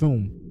longer the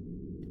film,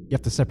 you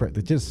have to separate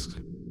the discs.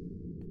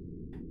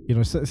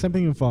 Same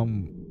thing with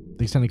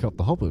the extended cut of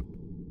The Hobbit.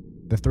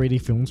 The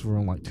 3D films were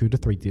on like 2 to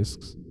 3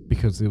 discs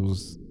because it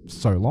was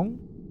so long.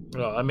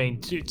 Well, I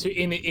mean,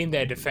 in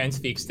their defense,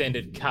 the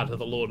extended cut of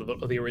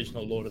the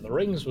original Lord of the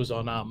Rings was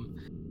on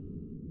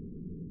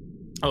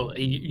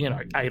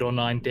 8 or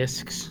 9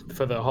 discs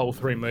for the whole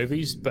 3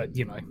 movies. But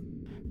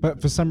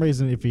But for some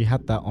reason, if you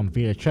had that on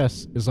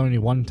VHS, it's only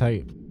 1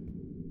 tape.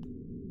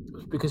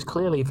 Because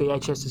clearly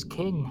VHS is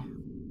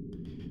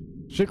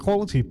king. Shit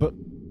quality, but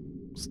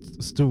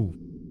still,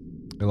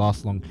 it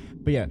lasts long.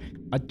 But yeah,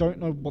 I don't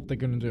know what they're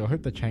going to do. I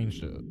hope they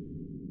changed it.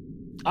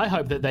 I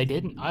hope that they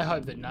didn't. I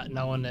hope that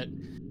no one at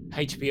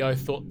HBO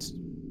thought...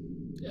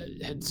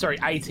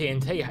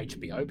 AT&T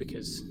HBO,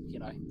 because,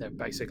 they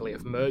basically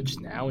have merged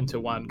now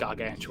into one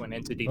gargantuan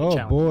entity.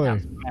 Oh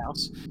boy.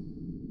 Mouse.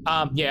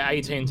 Yeah,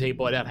 AT&T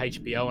bought out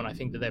HBO, and I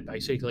think that they're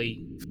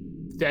basically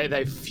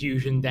they've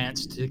fusion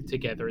danced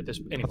together at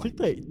this. Anyway, I think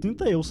didn't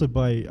they also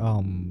buy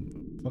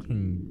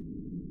fucking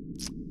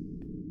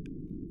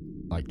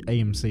like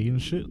AMC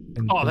and shit.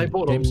 And they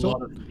bought GameStop? a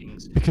lot of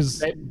things because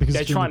they're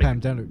during trying the to.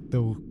 pandemic they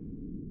were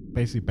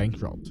basically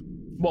bankrupt.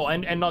 Well,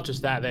 and not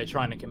just that, they're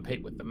trying to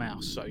compete with the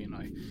mouse, so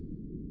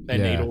they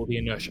need all the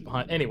inertia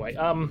behind. Anyway,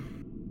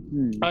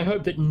 I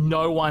hope that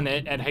no one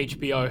at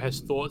HBO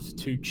has thought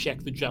to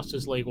check the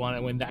Justice League one,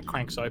 and when that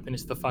cranks open,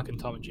 it's the fucking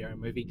Tom and Jerry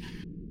movie.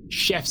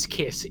 Chef's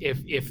kiss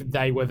if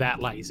they were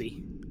that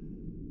lazy.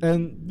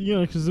 And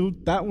because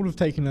that would have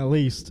taken at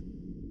least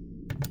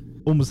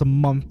almost a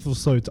month or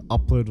so to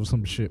upload or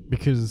some shit.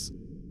 Because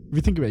if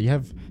you think about it, you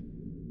have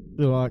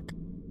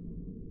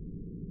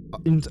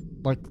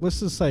let's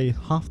just say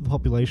half the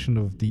population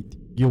of the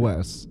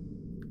US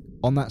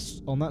on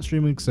that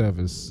streaming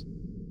service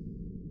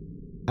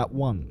at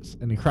once,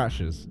 and it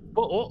crashes.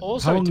 But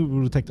also, how long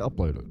would it take to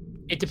upload it?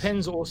 It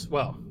depends. Also,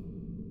 well,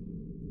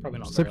 probably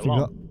not Same very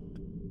long.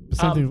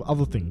 Same thing with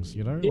other things,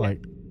 Yeah.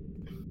 like.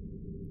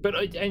 But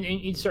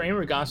sorry, in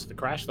regards to the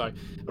crash though,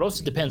 it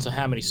also depends on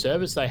how many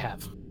servers they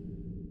have.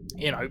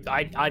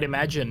 I'd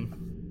imagine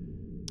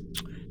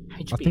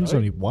HBO. I think it's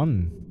only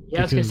one. Yeah,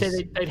 I was going to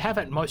say they'd have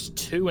at most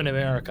 2 in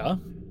America,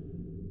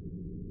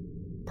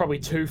 probably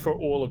 2 for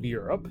all of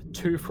Europe,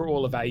 2 for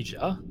all of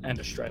Asia and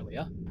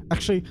Australia.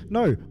 Actually,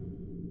 no.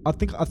 I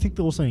think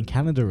they're also in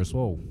Canada as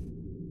well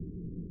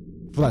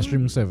for that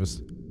streaming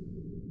service.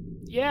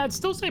 Yeah, I'd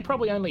still say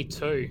probably only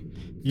 2.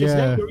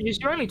 Yeah,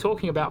 you're only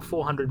talking about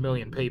 400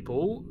 million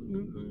people,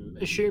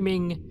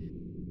 assuming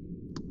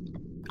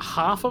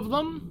half of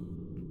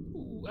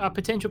them are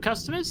potential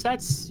customers.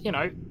 That's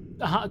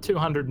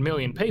 200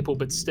 million people,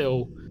 but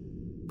still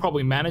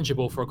probably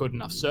manageable for a good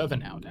enough server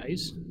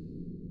nowadays.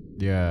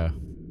 Yeah.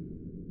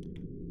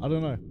 I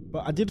don't know,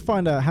 but I did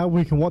find out how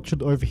we can watch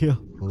it over here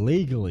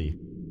legally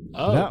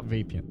without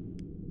VPN.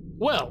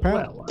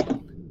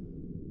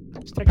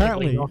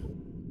 Apparently,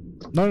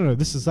 no,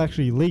 this is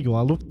actually legal.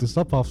 I looked this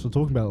up after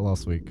talking about it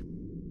last week.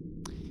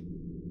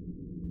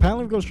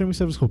 Apparently, we've got a streaming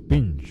service called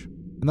Binge,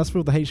 and that's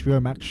where the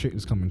HBO Max shit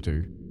is coming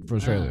to for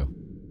Australia.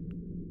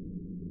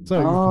 So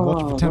you can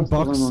watch it for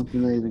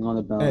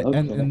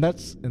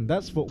 $10, and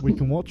that's what we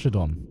can watch it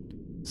on.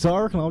 So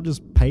I reckon I'll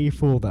just pay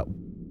for the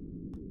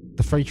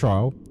free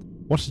trial,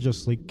 watch the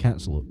Justice League,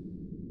 cancel it.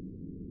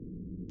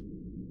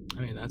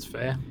 I mean, that's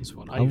fair. That's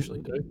what I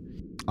usually do.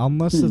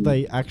 Unless if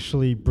they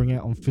actually bring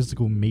it on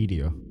physical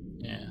media.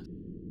 Yeah.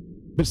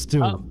 But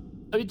still.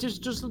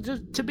 Just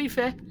to be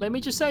fair, let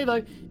me just say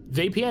though,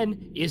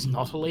 VPN is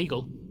not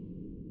illegal.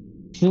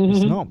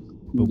 It's not.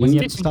 But when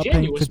you have to start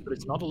paying for, but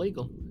it's not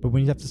illegal. But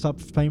when you have to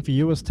start paying for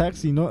US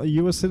tax, you're not a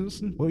US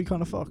citizen. Well, you're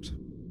kind of fucked.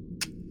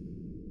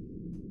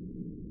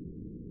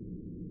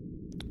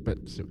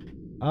 But still,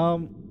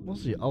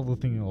 what's the other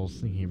thing I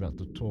was thinking about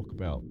to talk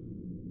about?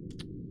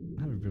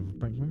 I have a bit of a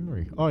blank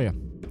memory. Oh yeah,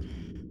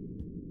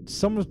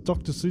 some of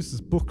Dr. Seuss's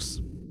books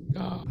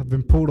have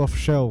been pulled off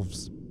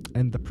shelves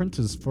and the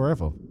printers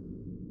forever.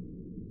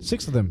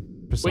 6 of them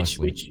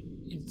precisely.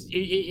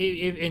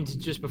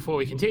 And just before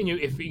we continue,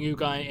 if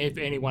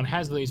anyone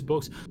has these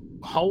books,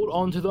 hold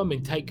on to them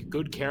and take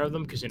good care of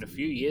them, because in a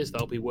few years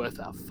they'll be worth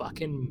a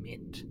fucking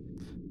mint.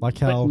 Like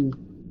how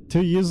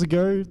 2 years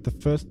ago, the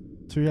first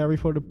 2 Harry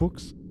Potter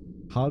books,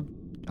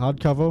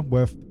 hardcover,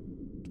 worth,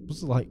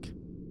 was it like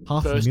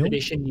half a million? First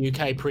edition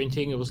UK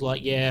printing, it was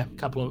like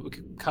couple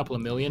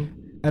of million.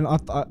 And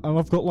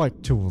I've got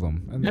like 2 of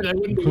them. And they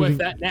wouldn't be worth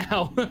that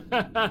now.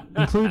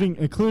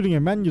 including a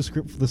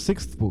manuscript for the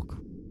 6th book.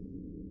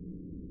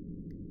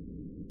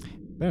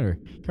 Anyway,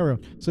 carry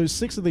on. So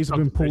 6 of these have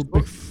been pulled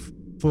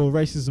for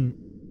racism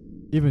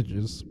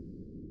images,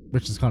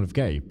 which is kind of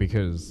gay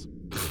because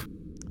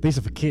these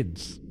are for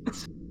kids.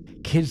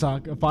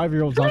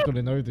 5-year-olds aren't going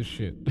to know this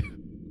shit.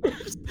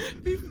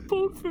 We've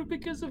pulled for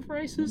because of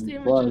racist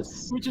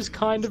images, which is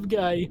kind of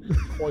gay.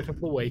 Quote of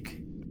the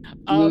week.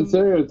 The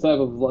stereotype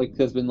of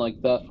has been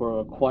like that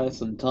for quite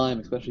some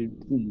time, especially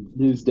in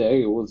his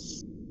day. It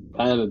was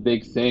kind of a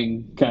big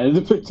thing, kind of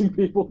depicting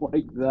people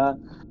like that.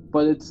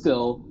 But it's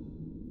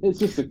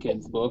just a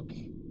kid's book.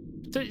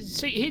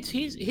 So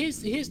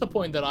here's the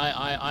point that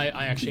I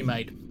actually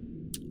made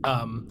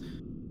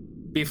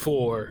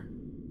before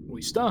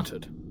we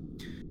started.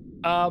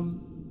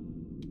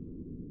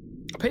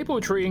 People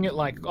are treating it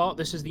like, oh,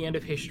 this is the end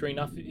of history.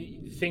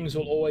 Things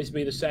will always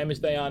be the same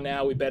as they are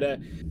now. We better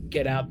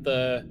get out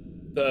the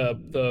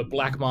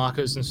black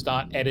markers and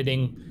start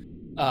editing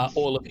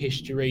all of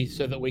history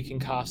so that we can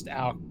cast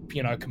our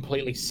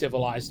completely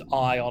civilized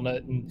eye on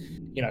it, and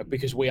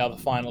because we are the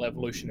final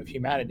evolution of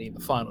humanity, the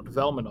final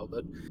development of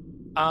it.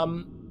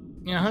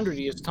 In 100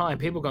 years' time,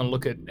 people are going to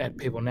look at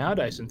people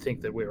nowadays and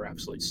think that we're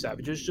absolute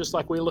savages, just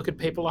like we look at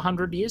people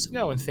 100 years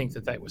ago and think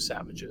that they were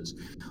savages.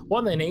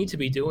 What they need to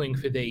be doing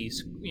for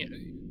these,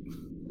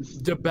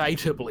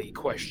 debatably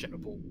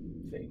questionable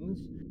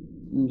things,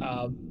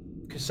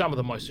 because some of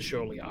them most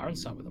assuredly are and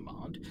some of them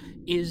aren't,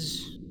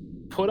 is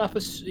put up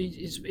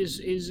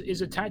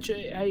is attach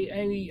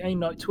a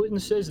note to it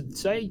and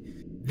say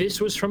this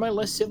was from a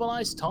less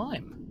civilized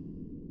time.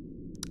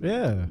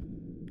 Yeah,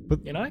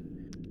 but You know.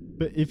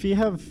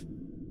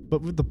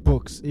 but with the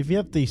books, if you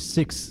have these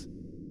 6,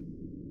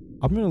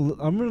 I'm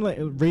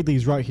gonna read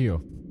these right here.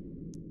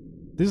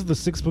 These are the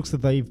 6 books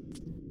that they've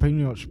pretty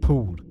much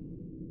pulled,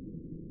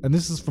 and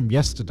this is from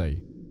yesterday.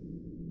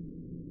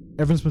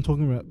 Everyone's been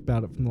talking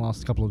about it from the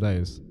last couple of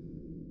days.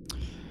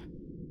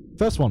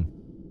 First one,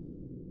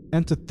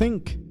 and to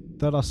think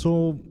that I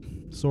saw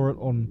it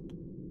on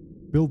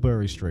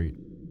Bilberry Street.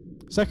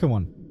 Second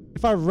one,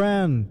 if I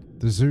ran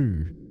the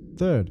zoo.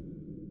 Third,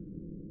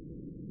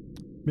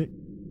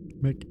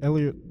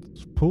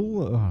 McElliot's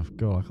Pool. Oh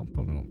god, I can't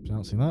probably not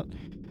pronouncing that.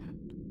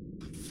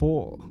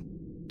 4,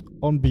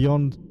 on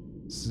Beyond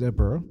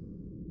Zebra.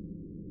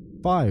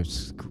 5,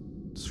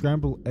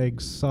 Scrambled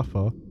Eggs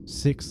Supper.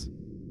 6,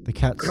 The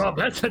Cat's God,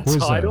 that's a Quizzer.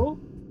 title.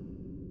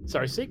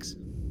 Sorry, 6.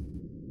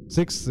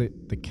 6,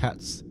 The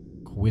Cat's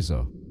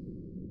Quizzer.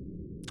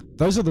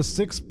 Those are the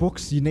 6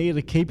 books you need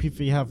to keep if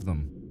you have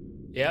them.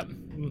 Yep.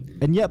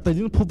 And yet they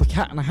didn't pull the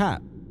Cat in a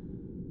Hat.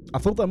 I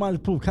thought they might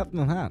have pulled Cat in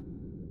a Hat.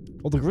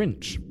 Or the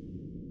Grinch.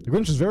 The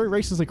Grinch is very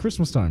racist at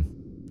Christmas time.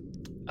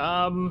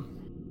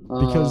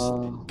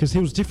 Because he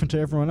was different to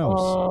everyone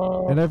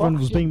else. And everyone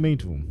was being mean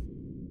to him.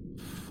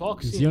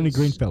 He's the only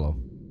green fellow.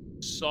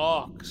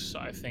 Socks,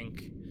 I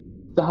think.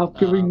 Stop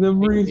giving them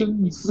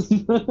reasons.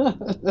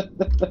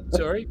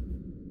 Sorry?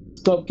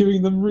 Stop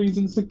giving them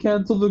reasons to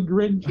cancel the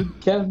Grinch and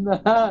Cat in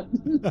the Hat.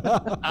 Cat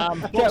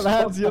in the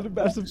Hat's the only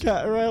massive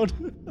cat around.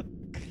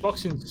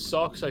 Boxing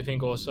socks, I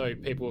think also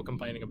people were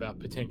complaining about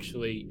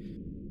potentially...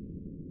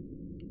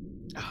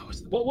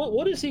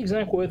 what is the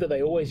exact word that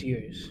they always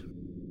use?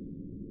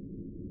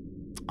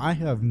 I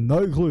have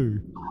no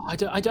clue. I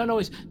don't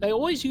know. They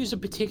always use a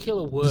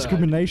particular word.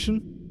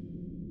 Discrimination?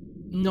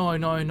 No,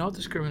 not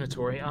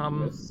discriminatory.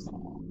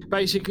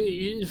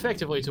 Basically,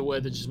 effectively, it's a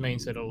word that just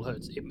means that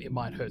it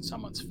might hurt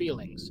someone's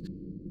feelings.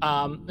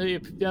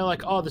 They're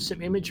like, oh, there's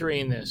some imagery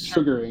in this.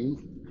 Triggering.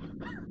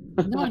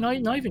 No,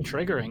 not even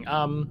triggering.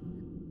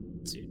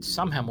 It's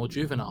somehow more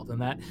juvenile than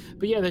that.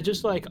 But yeah, they're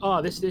just like,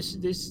 oh, this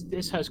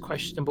has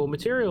questionable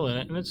material in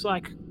it, and it's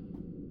like,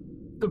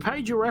 the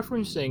page you're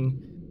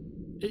referencing,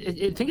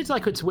 I think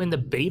it's when the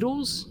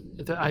Beatles.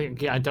 I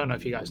don't know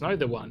if you guys know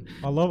the one.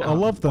 I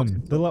love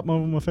them. They're like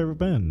one of my favorite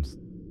bands.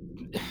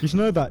 You should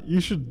know that.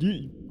 You should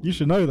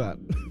know that.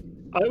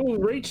 I will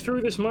reach through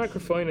this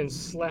microphone and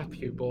slap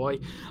you, boy.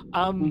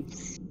 No,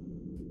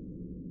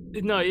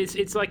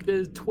 it's like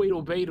the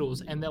Tweedle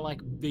Beatles, and they're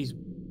like these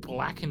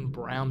black and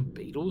brown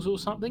beetles or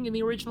something in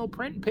the original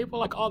print. People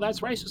are like, oh, that's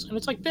racist, and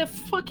it's like, they're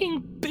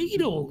fucking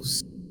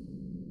beetles.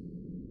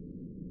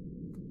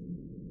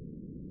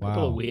 Wow.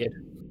 People are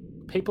weird.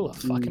 People are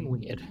fucking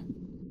weird.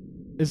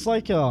 It's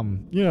like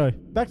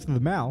back to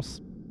the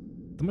mouse.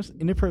 The most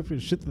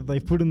inappropriate shit that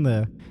they've put in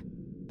there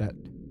that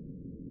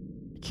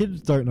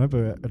kids don't know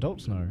but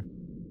adults know.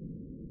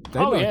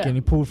 They're not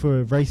getting pulled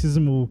for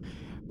racism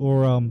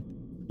or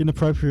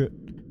inappropriate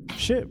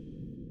shit.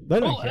 They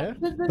don't care.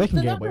 They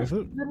can get away with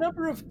it. The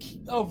number of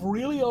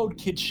really old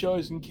kids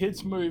shows and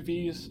kids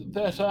movies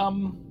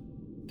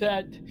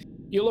that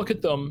you look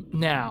at them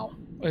now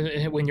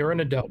when you're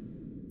an adult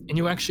and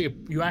you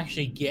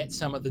actually get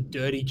some of the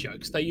dirty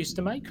jokes they used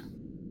to make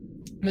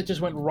that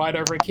just went right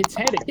over a kid's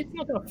head. A kid's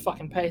not gonna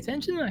fucking pay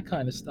attention to that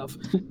kind of stuff.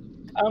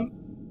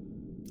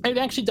 It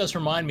actually does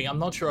remind me. I'm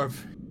not sure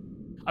if.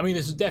 I mean,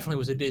 this definitely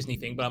was a Disney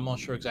thing, but I'm not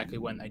sure exactly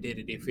when they did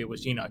it. If it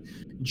was,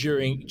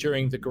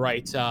 during the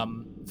great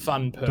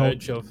fun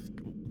purge of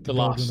the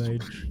last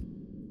age.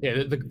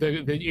 Yeah,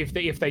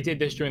 if they did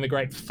this during the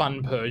great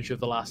fun purge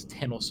of the last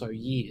 10 or so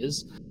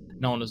years,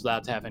 no one was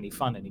allowed to have any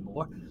fun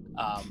anymore.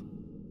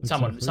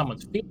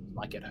 Someone's feelings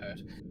might get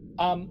hurt.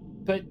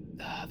 But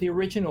the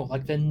original,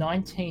 like the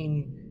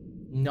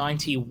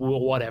 1990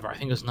 whatever, I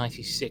think it was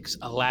 96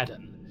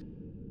 Aladdin.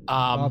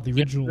 The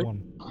original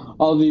one.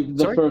 Oh,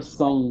 the first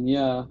song,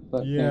 yeah.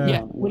 But,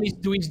 yeah. When he's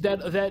doing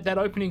that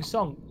opening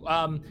song,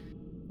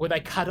 where they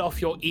cut off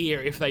your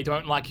ear if they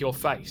don't like your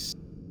face,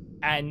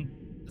 and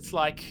it's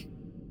like,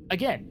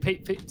 again,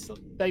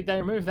 they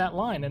remove that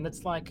line, and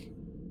it's like,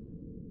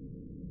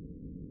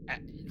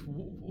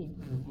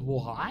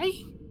 why?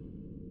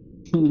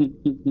 Who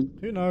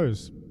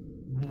knows?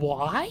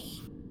 Why?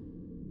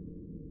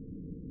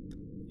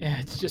 Yeah,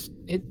 it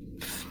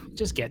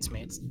just gets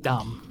me. It's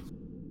dumb.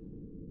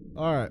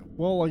 Alright,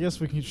 well, I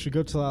guess we should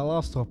go to our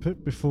last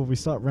topic before we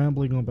start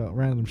rambling about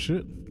random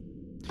shit.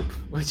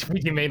 What do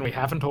you mean we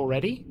haven't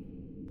already?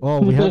 Oh,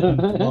 we haven't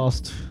the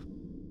last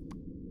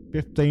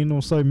 15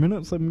 or so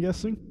minutes, I'm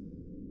guessing.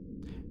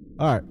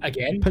 Alright.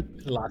 Again,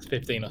 the last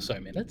 15 or so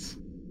minutes.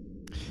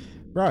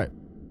 Right.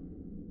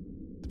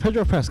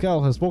 Pedro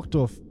Pascal has walked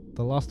off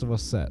the Last of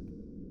Us set.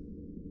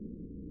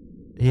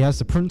 He has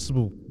the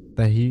principle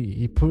that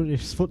he put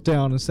his foot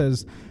down and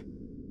says,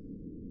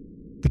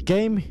 the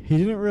game, he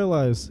didn't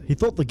realize, he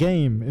thought the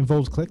game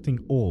involved collecting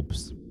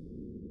orbs.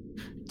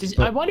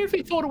 I wonder if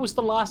he thought it was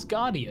The Last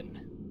Guardian.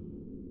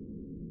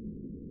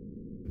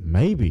 Maybe.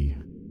 Maybe.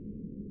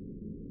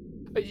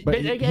 But he's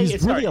really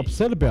sorry.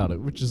 upset about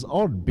it, which is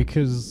odd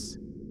because.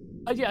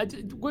 Yeah,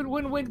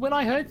 when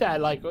I heard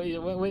that, like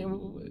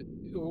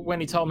when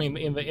he told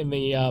me in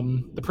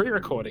the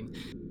pre-recording,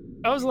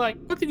 I was like,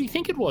 what did he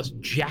think it was?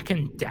 Jack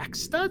and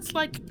Daxter? It's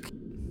like,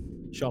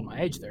 showing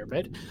my age there a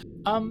bit.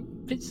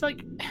 It's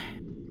like,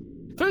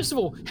 first of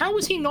all, how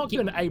was he not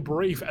given a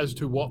brief as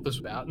to what this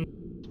was about? And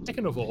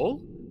second of all,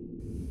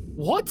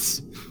 what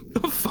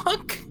the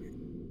fuck?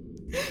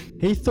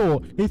 He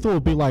thought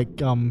it'd be like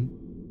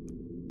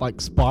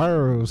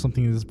Spyro or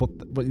something is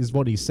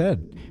what he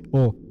said,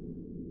 or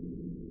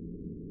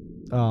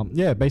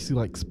yeah, basically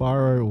like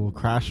Spyro or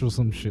Crash or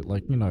some shit,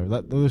 like, you know,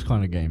 those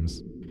kind of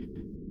games.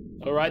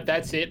 All right,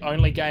 that's it.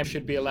 Only games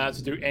should be allowed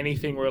to do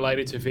anything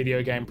related to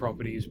video game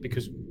properties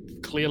because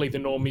clearly the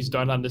normies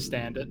don't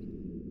understand it.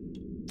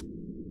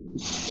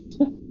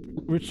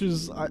 Which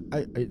is,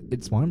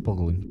 it's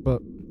mind-boggling,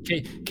 but.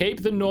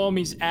 Keep the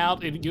normies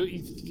out.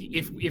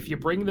 If you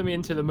bring them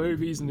into the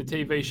movies and the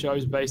TV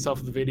shows based off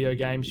of the video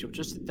games,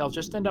 they'll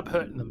just end up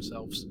hurting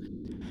themselves.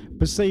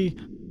 But see,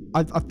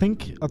 I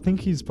think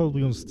he's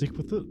probably gonna stick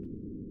with it.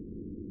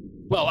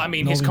 Well, I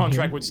mean, his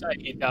contract would say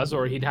he does,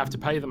 or he'd have to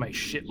pay them a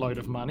shitload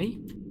of money.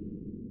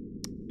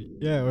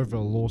 Yeah, over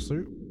a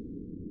lawsuit.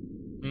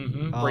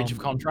 Mm-hmm. Breach of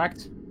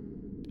contract.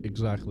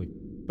 Exactly.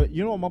 But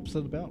you know what I'm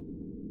upset about?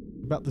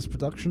 About this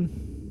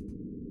production?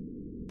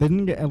 They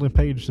didn't get Ellen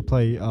Page to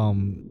play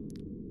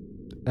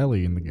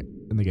Ellie in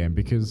the game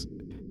because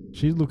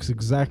she looks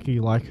exactly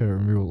like her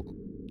in real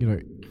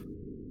life.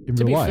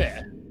 To be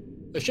fair,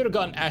 they should have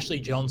gotten Ashley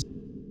Johnson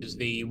as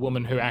the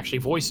woman who actually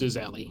voices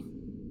Ellie.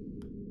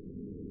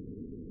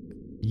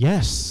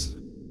 Yes.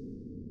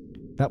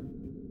 That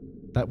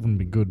wouldn't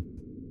be good.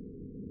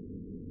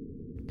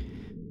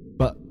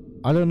 But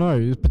I don't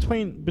know.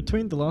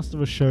 Between The Last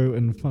of Us show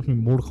and fucking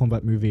Mortal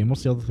Kombat movie, and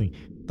what's the other thing?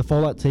 The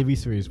Fallout TV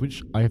series,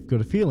 which I've got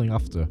a feeling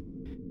after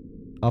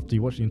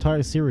you watch the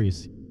entire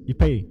series, you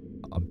pay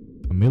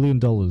 $1 million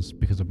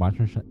because of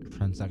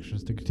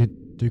microtransactions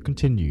to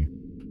continue.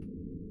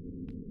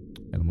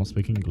 And I'm not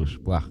speaking English.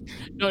 Blah.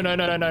 No.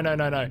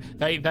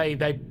 They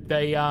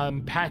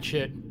patch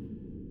it,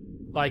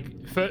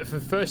 like for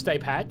first day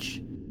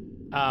patch.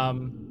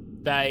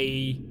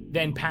 They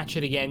then patch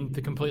it again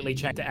to completely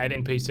change to add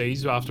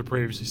NPCs after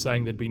previously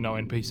saying there'd be no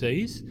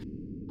NPCs.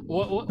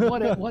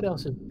 What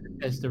else is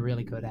Bethesda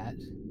really good at?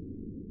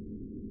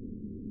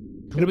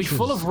 It'll be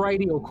full of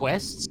radial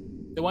quests.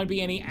 There won't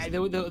be any.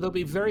 There'll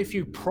be very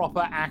few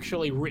proper,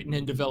 actually written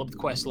and developed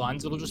quest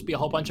lines. It'll just be a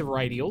whole bunch of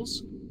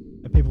radials.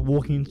 And people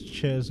walking into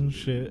chairs and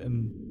shit,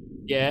 and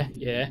yeah,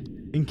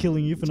 and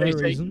killing you for no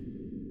reason.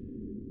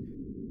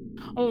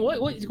 Oh,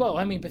 well,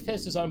 I mean,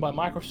 Bethesda's owned by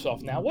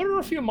Microsoft now. What are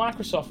a few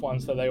Microsoft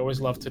ones that they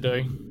always love to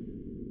do?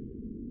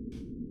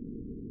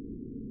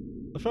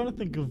 I'm trying to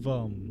think of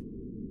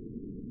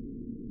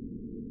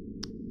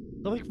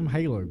something from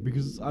Halo,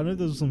 because I know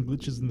there's some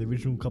glitches in the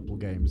original couple of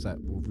games that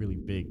were really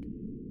big.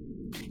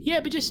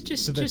 Yeah, but just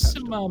some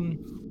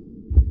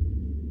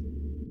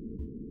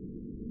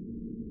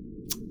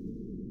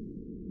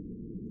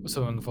what's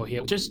the one for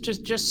here?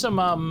 Just some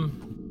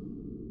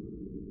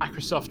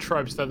Microsoft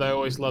tropes that they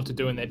always love to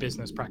do in their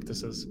business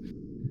practices.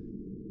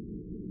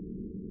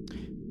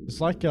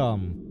 It's like how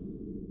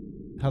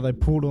they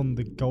pulled on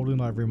the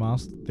GoldenEye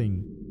remastered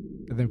thing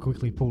and then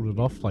quickly pulled it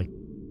off like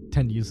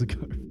 10 years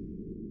ago.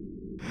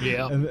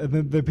 Yeah. And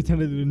then they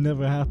pretended it would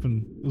never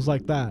happen. It was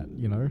like that,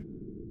 you know?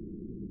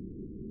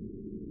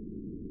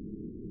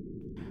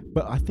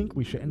 But I think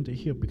we should end it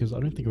here because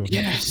I don't think we're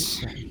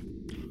Yes.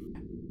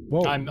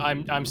 Well,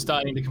 I'm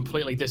starting to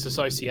completely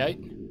disassociate.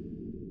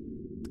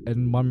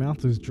 And my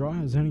mouth is dry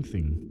as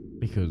anything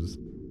because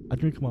I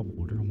drink my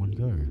water in one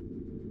go.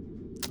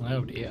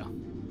 Oh dear.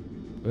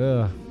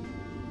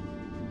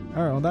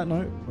 Alright, on that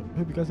note, I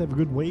hope you guys have a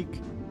good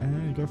week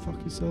and go fuck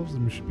yourselves,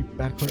 and we should be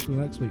back hopefully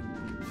next week.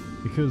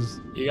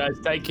 Because you guys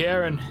take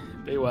care and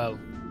be well.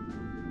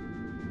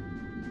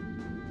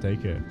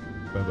 Take care.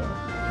 Bye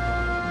bye.